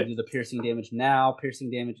then I'm going to do the piercing damage now.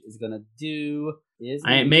 Piercing damage is going to do...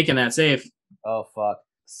 I ain't making that save. Oh, fuck.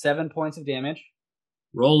 7 points of damage.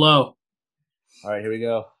 Roll low. All right, here we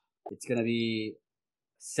go. It's going to be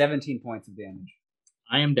 17 points of damage.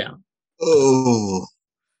 I am down. Oh.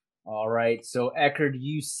 All right, so Eckerd,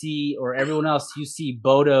 you see, or everyone else, you see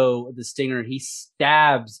Bodo, the stinger. He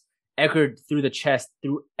stabs Eckerd through the chest,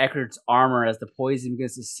 through Eckerd's armor as the poison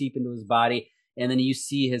begins to seep into his body. And then you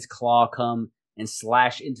see his claw come and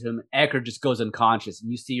slash into him. Eckerd just goes unconscious, and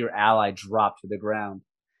you see your ally drop to the ground.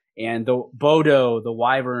 And the Bodo, the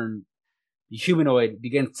wyvern, the humanoid,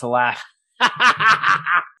 begins to laugh.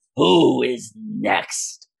 Who is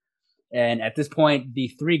next? And at this point, the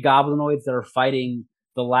 3 goblinoids that are fighting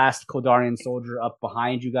the last Kodarian soldier up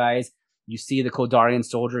behind you guys, you see the Kodarian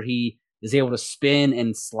soldier. He is able to spin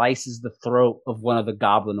and slices the throat of one of the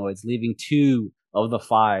goblinoids, leaving 2 of the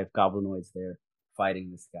 5 goblinoids there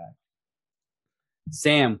fighting this guy.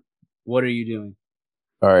 Sam, what are you doing?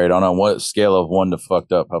 All right, on a what scale of 1 to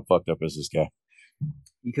fucked up, how fucked up is this guy?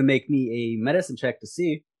 You can make me a medicine check to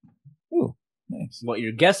see Ooh, nice. what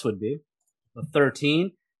your guess would be. A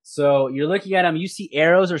 13. So you're looking at him. You see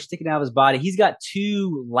arrows are sticking out of his body. He's got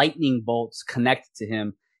 2 lightning bolts connected to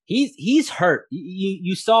him. He's hurt.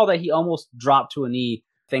 You saw that he almost dropped to a knee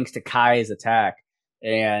thanks to Kai's attack,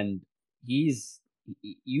 and you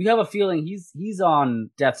have a feeling he's on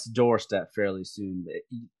death's doorstep fairly soon,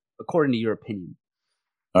 according to your opinion.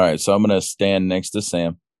 All right, so I'm gonna stand next to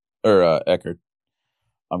Sam or Eckerd.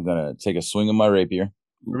 I'm gonna take a swing of my rapier.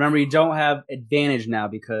 Remember, you don't have advantage now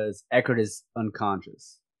because Eckerd is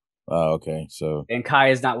unconscious. Oh, okay. So and Kai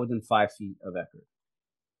is not within 5 feet of Eckerd,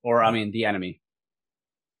 or I mean the enemy.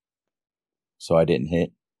 So I didn't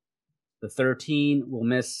hit. The 13 will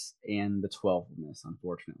miss, and the 12 will miss.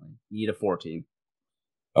 Unfortunately, you need a 14.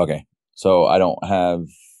 Okay, so I don't have.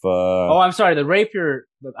 Oh, I'm sorry. The rapier.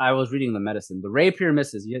 I was reading the medicine. The rapier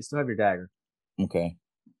misses. You still have your dagger. Okay,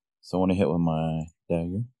 so I want to hit with my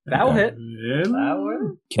dagger. That will hit. That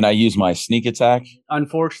will. Can I use my sneak attack?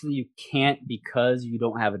 Unfortunately, you can't because you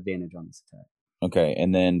don't have advantage on this attack. Okay,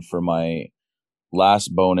 and then for my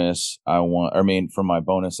last bonus, for my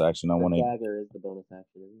bonus action, I want to. Dagger is the bonus action,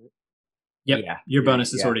 isn't it? Yep. Yeah. Your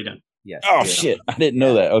bonus is Yeah. already done. Yes. Oh shit! I didn't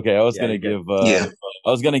know that. Okay, I was Yeah, gonna you're give. Yeah. I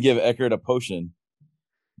was gonna give Eckerd a potion,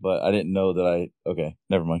 but I didn't know that I. Okay,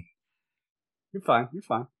 never mind. You're fine. You're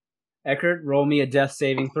fine. Eckerd, roll me a death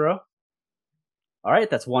saving throw. All right,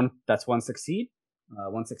 that's one. That's one succeed.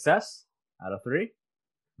 1 success out of 3.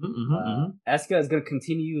 Eska is going to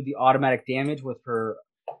continue the automatic damage with her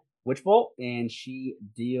Witch Bolt, and she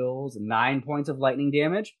deals 9 points of lightning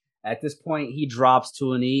damage. At this point, he drops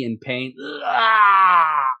to a knee in pain.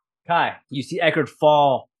 Kai, you see Eckerd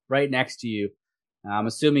fall right next to you. I'm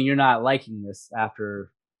assuming you're not liking this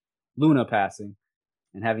after Luna passing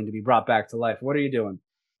and having to be brought back to life. What are you doing?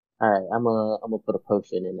 All right, I'm gonna put a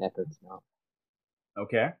potion in Eckerd's mouth.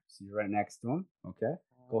 Okay, so you're right next to him. Okay,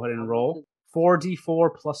 go ahead and roll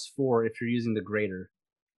 4d4 plus 4 if you're using the greater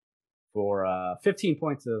for 15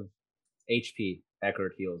 points of HP.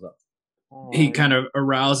 Eckerd heals up. He kind of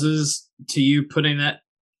arouses to you putting that.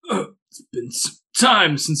 Oh, it's been some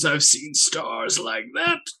time since I've seen stars like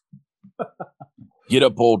that. Get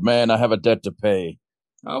up, old man. I have a debt to pay.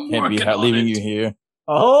 I'm Can't be working on leaving it. you here.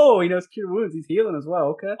 Oh, he knows cure wounds. He's healing as well.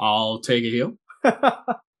 Okay. I'll take a heal.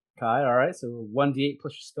 Kai, all right. So 1d8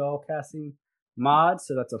 plus your spell casting mod.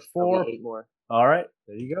 So that's a 4. 8 more. All right.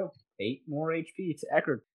 There you go. 8 more HP to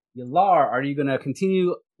Eckerd. Yalar, are you going to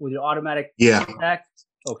continue with your automatic Yeah. attack?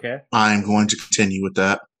 Okay. I'm going to continue with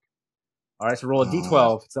that. All right. So roll a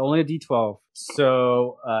d12. It's only a d12.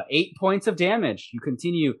 So 8 points of damage. You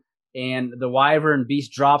continue. And the wyvern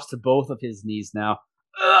beast drops to both of his knees now.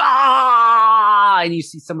 And you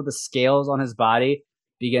see some of the scales on his body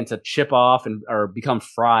begin to chip off or become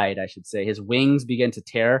fried, I should say. His wings begin to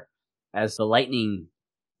tear as the lightning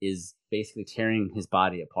is basically tearing his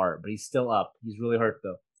body apart. But he's still up. He's really hurt,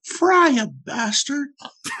 though. Fry, you bastard.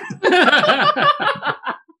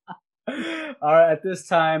 All right, at this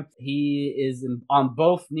time, he is on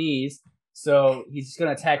both knees, so he's just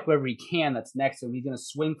going to attack whoever he can that's next to him. He's going to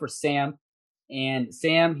swing for Sam, and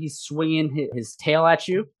Sam, he's swinging his tail at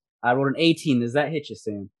you. I rolled an 18. Does that hit you,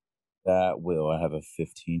 Sam? That will. I have a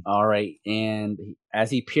 15. All right, and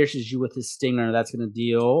as he pierces you with his stinger, that's going to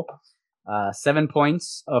deal 7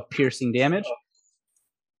 points of piercing damage.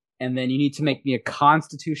 And then you need to make me a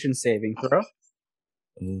Constitution saving throw.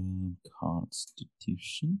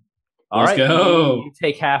 Constitution. All Let's right, go. You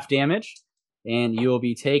take half damage, and you will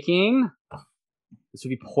be taking. This will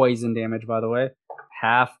be poison damage, by the way.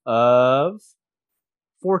 Half of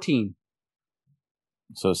 14.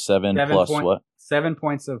 So 7 plus what? 7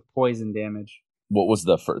 points of poison damage. What was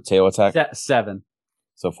the tail attack? 7.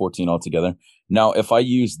 So 14 altogether. Now, if I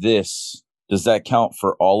use this, does that count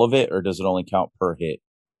for all of it, or does it only count per hit?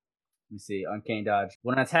 Let me see. Uncanny dodge.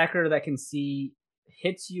 When an attacker that can see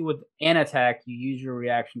hits you with an attack, you use your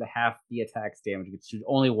reaction to half the attack's damage. You can choose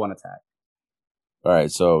only one attack. All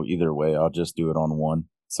right. So either way, I'll just do it on one.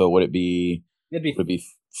 So would it be? It'd be, would it be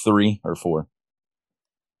 3 or 4?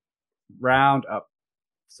 Round up.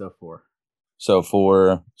 So 4. So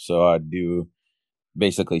 4. So I'd do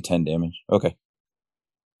basically 10 damage. Okay.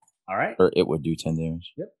 All right. Or it would do 10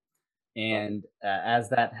 damage. Yep. And as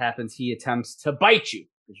that happens, he attempts to bite you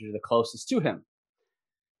because you're the closest to him.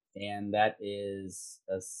 And that is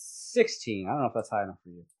a 16. I don't know if that's high enough for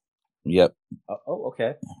you. Yep. Oh,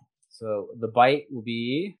 okay. So the bite will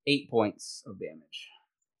be 8 points of damage.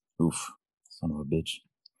 Oof. Son of a bitch.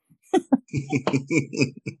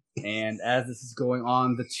 And as this is going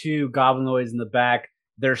on, the two goblinoids in the back,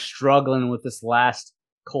 they're struggling with this last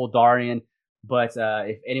Koldarian. But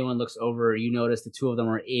if anyone looks over, you notice the two of them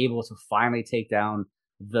are able to finally take down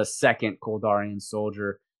the second Koldarian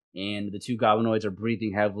soldier. And the two goblinoids are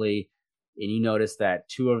breathing heavily. And you notice that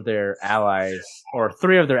 2 of their allies, or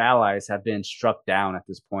 3 of their allies, have been struck down at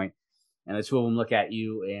this point. And the 2 of them look at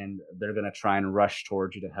you, and they're going to try and rush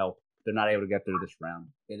towards you to help. They're not able to get through this round.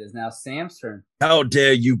 It is now Sam's turn. How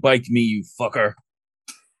dare you bite me, you fucker.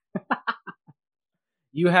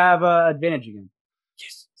 You have advantage again.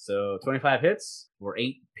 Yes. So 25 hits for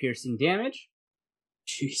 8 piercing damage.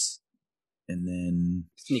 Jeez. And then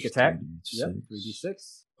Sneak attack. 3d6. Yep,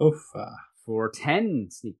 3d6. Oof. For 10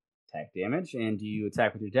 sneak attack damage. And do you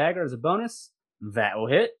attack with your dagger as a bonus? That will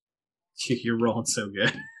hit. You're rolling so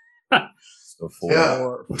good. So 4. Yeah.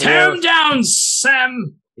 For Tear him down,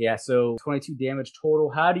 Sam! Yeah, so 22 damage total.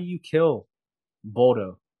 How do you kill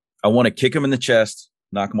Boldo? I want to kick him in the chest,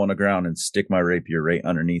 knock him on the ground, and stick my rapier right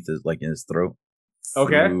underneath his, like in his throat.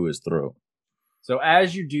 Okay. Through his throat. So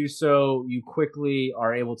as you do so, you quickly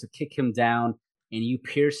are able to kick him down, and you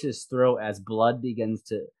pierce his throat as blood begins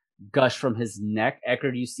to gush from his neck.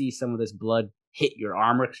 Eckerd, you see some of this blood hit your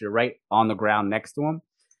armor because you're right on the ground next to him.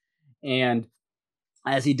 And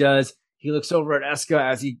as he does, he looks over at Eska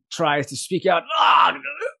as he tries to speak out.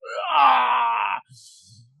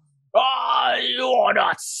 You're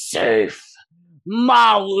not safe.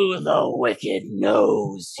 Mawu the Wicked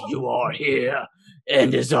knows you are here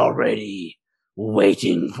and is already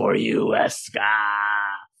waiting for you, Eska.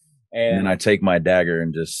 And then I take my dagger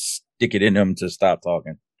and just stick it in him to stop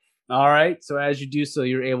talking. All right. So as you do so,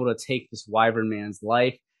 you're able to take this wyvern man's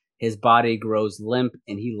life. His body grows limp,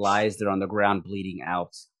 and he lies there on the ground bleeding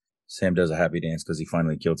out. Sam does a happy dance because he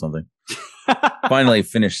finally killed something. Finally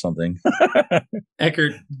finished something.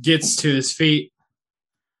 Eckert gets to his feet.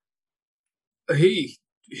 He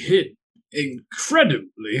hit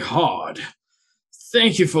incredibly hard.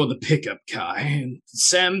 Thank you for the pickup, Kai. And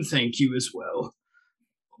Sam, thank you as well.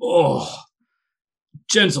 Oh,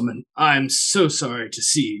 gentlemen, I'm so sorry to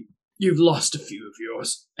see you've lost a few of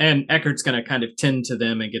yours. And Eckert's going to kind of tend to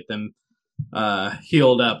them and get them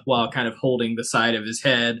healed up while kind of holding the side of his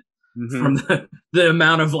head from the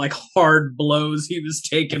amount of like hard blows he was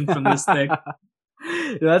taking from this thing.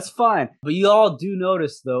 That's fine. But you all do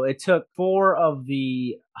notice, though, it took 4 of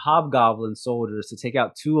the hobgoblin soldiers to take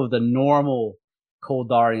out 2 of the normal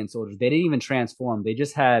Koldarian soldiers. They didn't even transform. They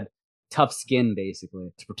just had tough skin,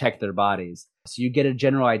 basically, to protect their bodies. So you get a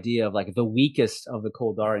general idea of like the weakest of the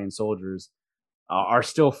Koldarian soldiers are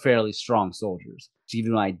still fairly strong soldiers. To give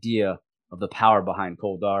you an idea of the power behind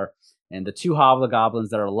Koldar. And the 2 hobgoblins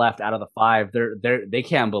that are left out of the 5, they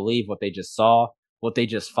can't believe what they just saw, what they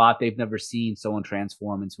just fought. They've never seen someone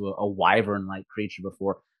transform into a wyvern-like creature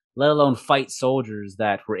before, let alone fight soldiers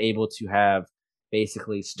that were able to have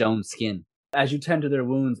basically stone skin. As you tend to their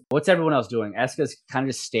wounds, what's everyone else doing? Eska's kind of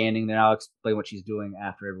just standing there. I'll explain what she's doing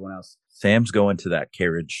after everyone else. Sam's going to that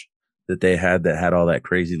carriage that they had that had all that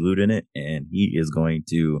crazy loot in it, and he is going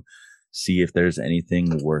to see if there's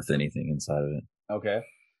anything worth anything inside of it. Okay.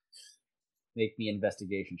 make me an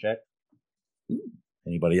investigation check.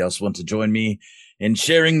 Anybody else want to join me in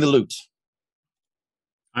sharing the loot?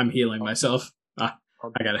 I'm healing myself. I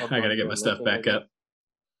gotta get my stuff back up.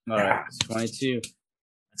 All right, it's 22.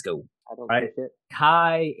 Let's go. I don't Right. push it.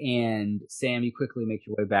 Kai and Sam, you quickly make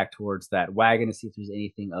your way back towards that wagon to see if there's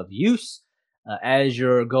anything of use. As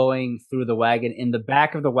you're going through the wagon, in the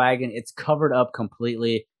back of the wagon, it's covered up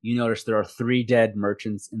completely. You notice there are 3 dead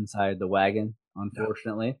merchants inside the wagon,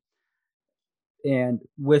 unfortunately. And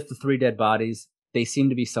with the 3 dead bodies, they seem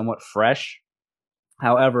to be somewhat fresh.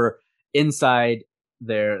 However, inside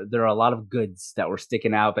there are a lot of goods that were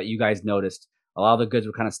sticking out that you guys noticed. A lot of the goods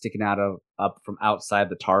were kind of sticking out up from outside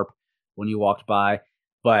the tarp when you walked by.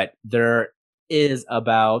 But there is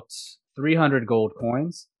about 300 gold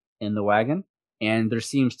coins in the wagon. And there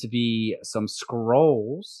seems to be some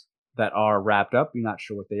scrolls that are wrapped up. You're not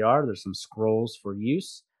sure what they are. There's some scrolls for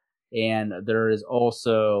use. And there is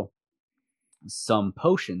also some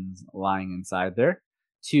potions lying inside there.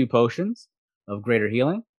 2 potions of greater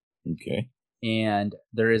healing. Okay. And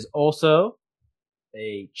there is also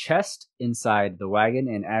a chest inside the wagon.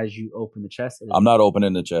 And as you open the chest... I'm not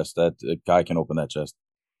opening the chest. That guy can open that chest.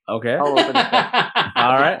 Okay. I'll open it.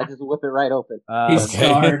 All right. I just whip it right open. He's Okay.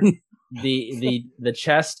 scarred. The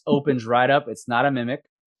chest opens right up. It's not a mimic.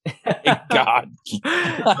 God.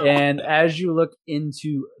 And as you look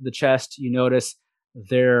into the chest, you notice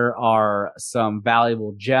there are some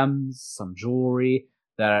valuable gems, some jewelry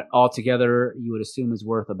that altogether you would assume is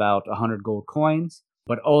worth about 100 gold coins.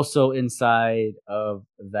 But also inside of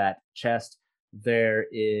that chest, there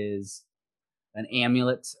is an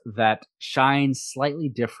amulet that shines slightly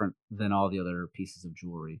different than all the other pieces of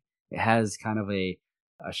jewelry. It has kind of a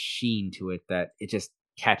sheen to it that it just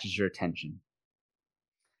catches your attention.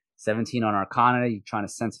 17 on Arcana, you're trying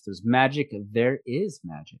to sense if there's magic. There is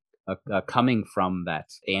magic coming from that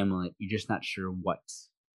amulet. You're just not sure what.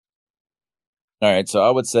 All right, so I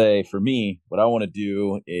would say for me, what I want to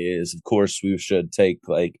do is, of course, we should take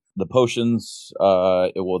like the potions,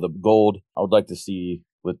 the gold. I would like to see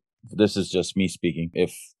this is just me speaking.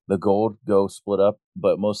 If the gold go split up,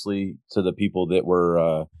 but mostly to the people that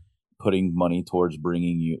were putting money towards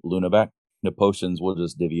bringing you Luna back. The potions will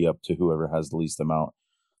just divvy up to whoever has the least amount,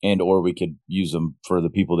 and or we could use them for the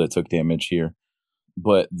people that took damage here.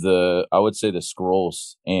 But I would say the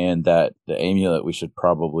scrolls and the amulet we should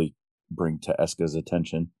probably bring to Eska's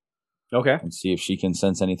attention. Okay. And see if she can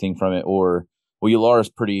sense anything from it. Or Yulara's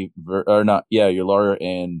Yulara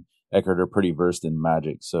and Eckert are pretty versed in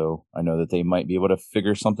magic, so I know that they might be able to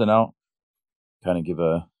figure something out. Kind of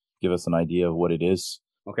give us an idea of what it is.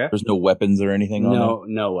 Okay. There's no weapons or anything on there?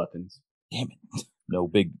 No weapons. Damn it. No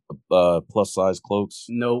big plus size cloaks?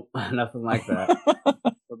 Nope, nothing like that.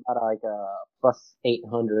 What about like a plus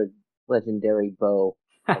 800 legendary bow?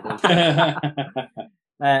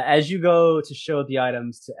 As you go to show the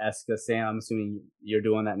items to Eska, Sam, I'm assuming you're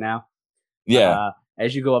doing that now? Yeah.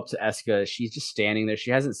 As you go up to Eska, she's just standing there.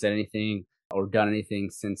 She hasn't said anything or done anything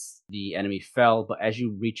since the enemy fell, but as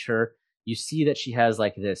you reach her, you see that she has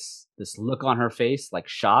like this look on her face, like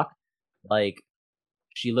shock, like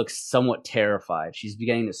she looks somewhat terrified. She's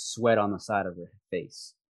beginning to sweat on the side of her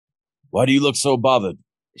face. Why do you look so bothered?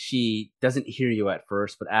 She doesn't hear you at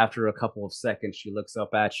first, but after a couple of seconds, she looks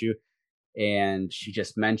up at you and she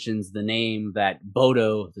just mentions the name that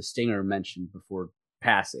Bodo the Stinger mentioned before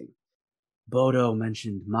passing. Bodo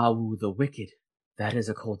mentioned Mawu the Wicked. That is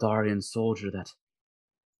a Koldarian soldier that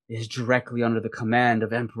is directly under the command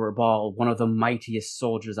of Emperor Ball, one of the mightiest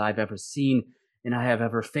soldiers I've ever seen and I have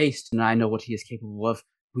ever faced, and I know what he is capable of.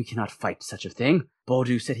 We cannot fight such a thing.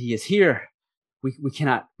 Bodo said he is here. We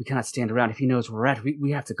cannot stand around. If he knows where we're at,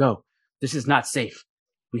 we have to go. This is not safe.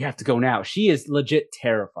 We have to go now. She is legit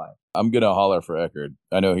terrified. I'm going to holler for Eckert.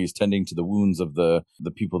 I know he's tending to the wounds of the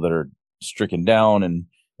people that are stricken down and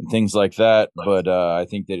things like that, but I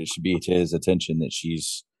think that it should be to his attention that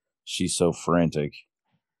she's so frantic.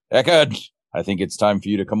 Eckert, I think it's time for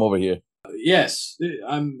you to come over here. Yes,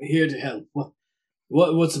 I'm here to help.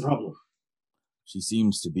 What's the problem? She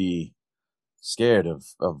seems to be scared of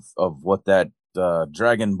what that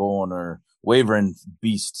dragonborn or Wavering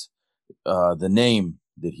beast, the name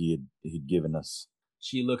that he'd given us.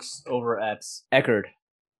 She looks over at Eckert.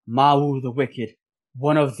 Mawu the Wicked,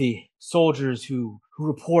 one of the soldiers who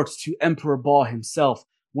reports to Emperor Ball himself,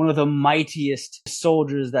 one of the mightiest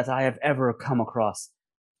soldiers that I have ever come across.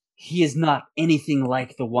 He is not anything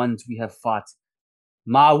like the ones we have fought.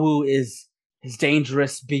 Mawu is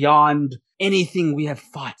dangerous beyond anything we have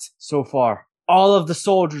fought so far. All of the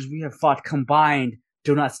soldiers we have fought combined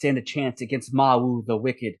do not stand a chance against Mawu the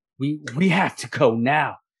Wicked. We have to go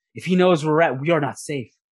now. If he knows where we're at, we are not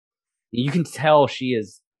safe. You can tell she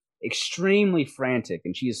is extremely frantic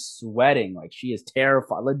and she is sweating like she is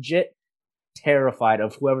terrified, legit terrified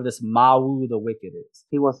of whoever this Mawu the Wicked is.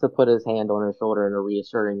 He wants to put his hand on her shoulder in a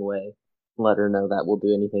reassuring way. Let her know that we'll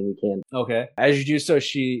do anything we can. Okay. As you do so,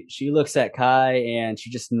 she looks at Kai and she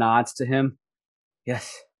just nods to him.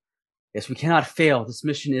 Yes, we cannot fail. This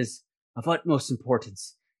mission is of utmost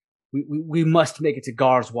importance. We must make it to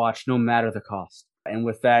Gar's Watch no matter the cost. And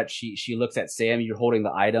with that, she looks at Sam. You're holding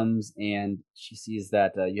the items, and she sees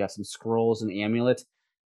that you have some scrolls and amulet.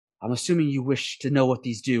 I'm assuming you wish to know what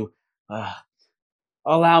these do.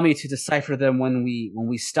 Allow me to decipher them when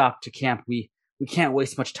we stop to camp. We can't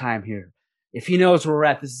waste much time here. If he knows where we're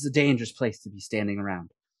at, this is a dangerous place to be standing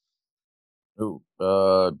around.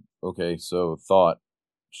 Oh, okay. So, thought,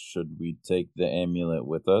 should we take the amulet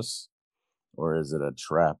with us, or is it a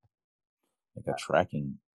trap, like a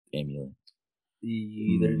tracking amulet?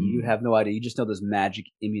 You have no idea. You just know there's magic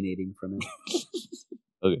emanating from it.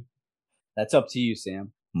 Okay. That's up to you,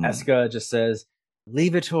 Sam. Eska just says,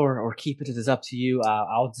 leave it or keep it. It is up to you.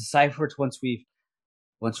 I'll decipher it once we've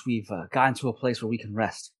gotten to a place where we can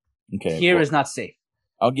rest. Okay. Here is not safe.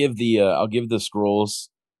 I'll give the scrolls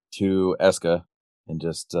to Eska and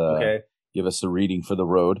just give us a reading for the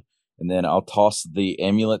road, and then I'll toss the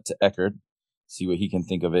amulet to Eckert, see what he can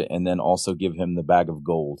think of it, and then also give him the bag of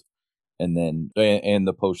gold. And then and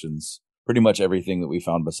the potions, pretty much everything that we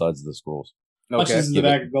found besides the scrolls. How much is the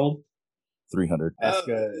bag of gold? 300.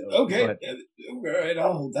 Okay. All right.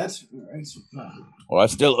 Oh, that's all right. Well, I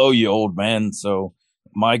still owe you, old man. So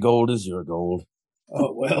my gold is your gold.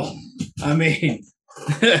 Oh well. I mean,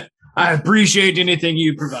 I appreciate anything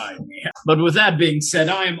you provide me. But with that being said,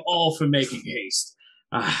 I am all for making haste.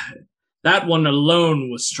 That one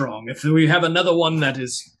alone was strong. If we have another one that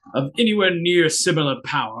is of anywhere near similar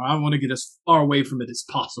power, I want to get as far away from it as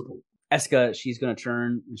possible. Eska, she's going to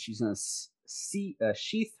turn and she's going to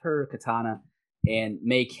sheath her katana and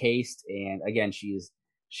make haste. And again, she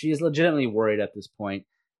is legitimately worried at this point.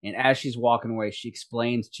 And as she's walking away, she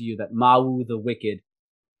explains to you that Mawu the Wicked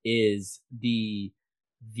is the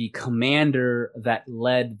commander that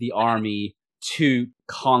led the army to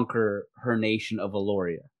conquer her nation of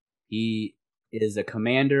Aloria. He is a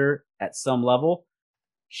commander at some level.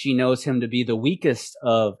 She knows him to be the weakest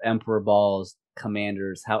of Emperor Baal's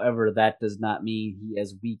commanders. However, that does not mean he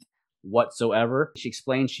is weak whatsoever. She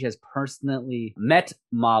explains she has personally met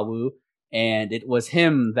Mawu, and it was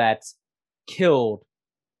him that killed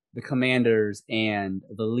the commanders and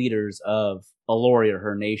the leaders of Aloria,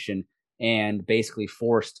 her nation, and basically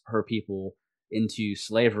forced her people into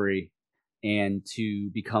slavery and to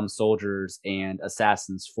become soldiers and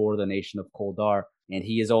assassins for the nation of Koldar. And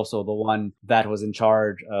he is also the one that was in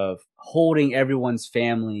charge of holding everyone's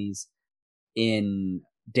families in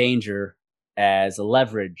danger as a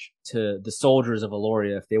leverage to the soldiers of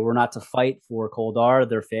Aloria. If they were not to fight for Koldar,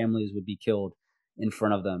 their families would be killed in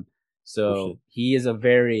front of them. So he is a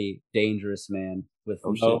very dangerous man with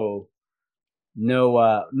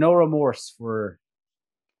no remorse for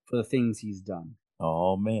the things he's done.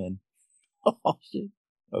 Oh man. Oh shit.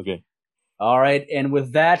 Okay. All right, and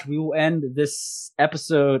with that, we will end this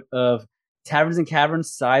episode of Taverns and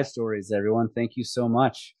Caverns Side Stories, everyone. Thank you so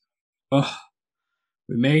much. Oh,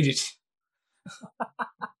 we made it.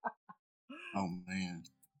 Oh, man.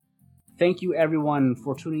 Thank you, everyone,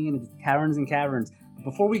 for tuning in to Taverns and Caverns.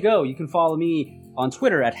 Before we go, you can follow me on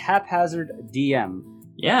Twitter at HaphazardDM.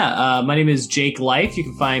 Yeah, my name is Jake Life. You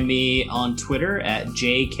can find me on Twitter at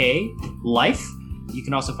JKLife. You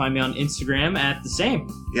can also find me on Instagram at the same.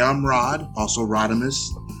 Yeah, I'm Rod, also Rodimus.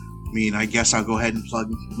 I mean, I guess I'll go ahead and plug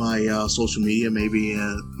my social media. Maybe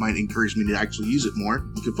might encourage me to actually use it more.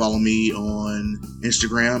 You can follow me on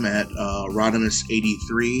Instagram at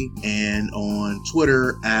Rodimus83 and on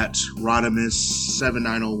Twitter at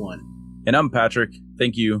Rodimus7901. And I'm Patrick.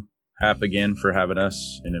 Thank you, Hap, again for having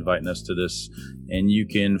us and inviting us to this. And you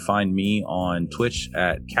can find me on Twitch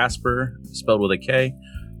at Casper, spelled with a K.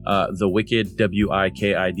 The Wicked,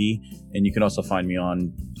 WIKID, and you can also find me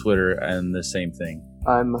on Twitter and the same thing.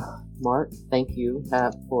 I'm Mark. Thank you,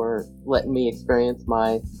 Hap, for letting me experience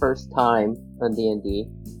my first time on D&D.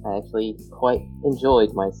 I actually quite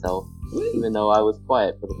enjoyed myself, even though I was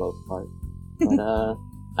quiet for the most part. But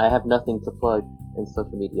I have nothing to plug in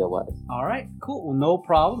social media wise. All right, cool. Well, no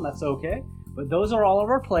problem. That's okay. But those are all of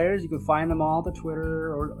our players. You can find them all on the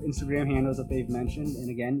Twitter or Instagram handles that they've mentioned. And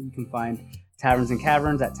again, you can find Taverns and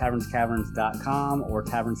Caverns at tavernscaverns.com or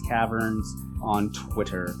Taverns Caverns on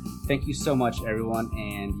Twitter. Thank you so much, everyone,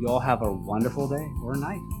 and you all have a wonderful day or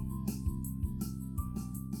night.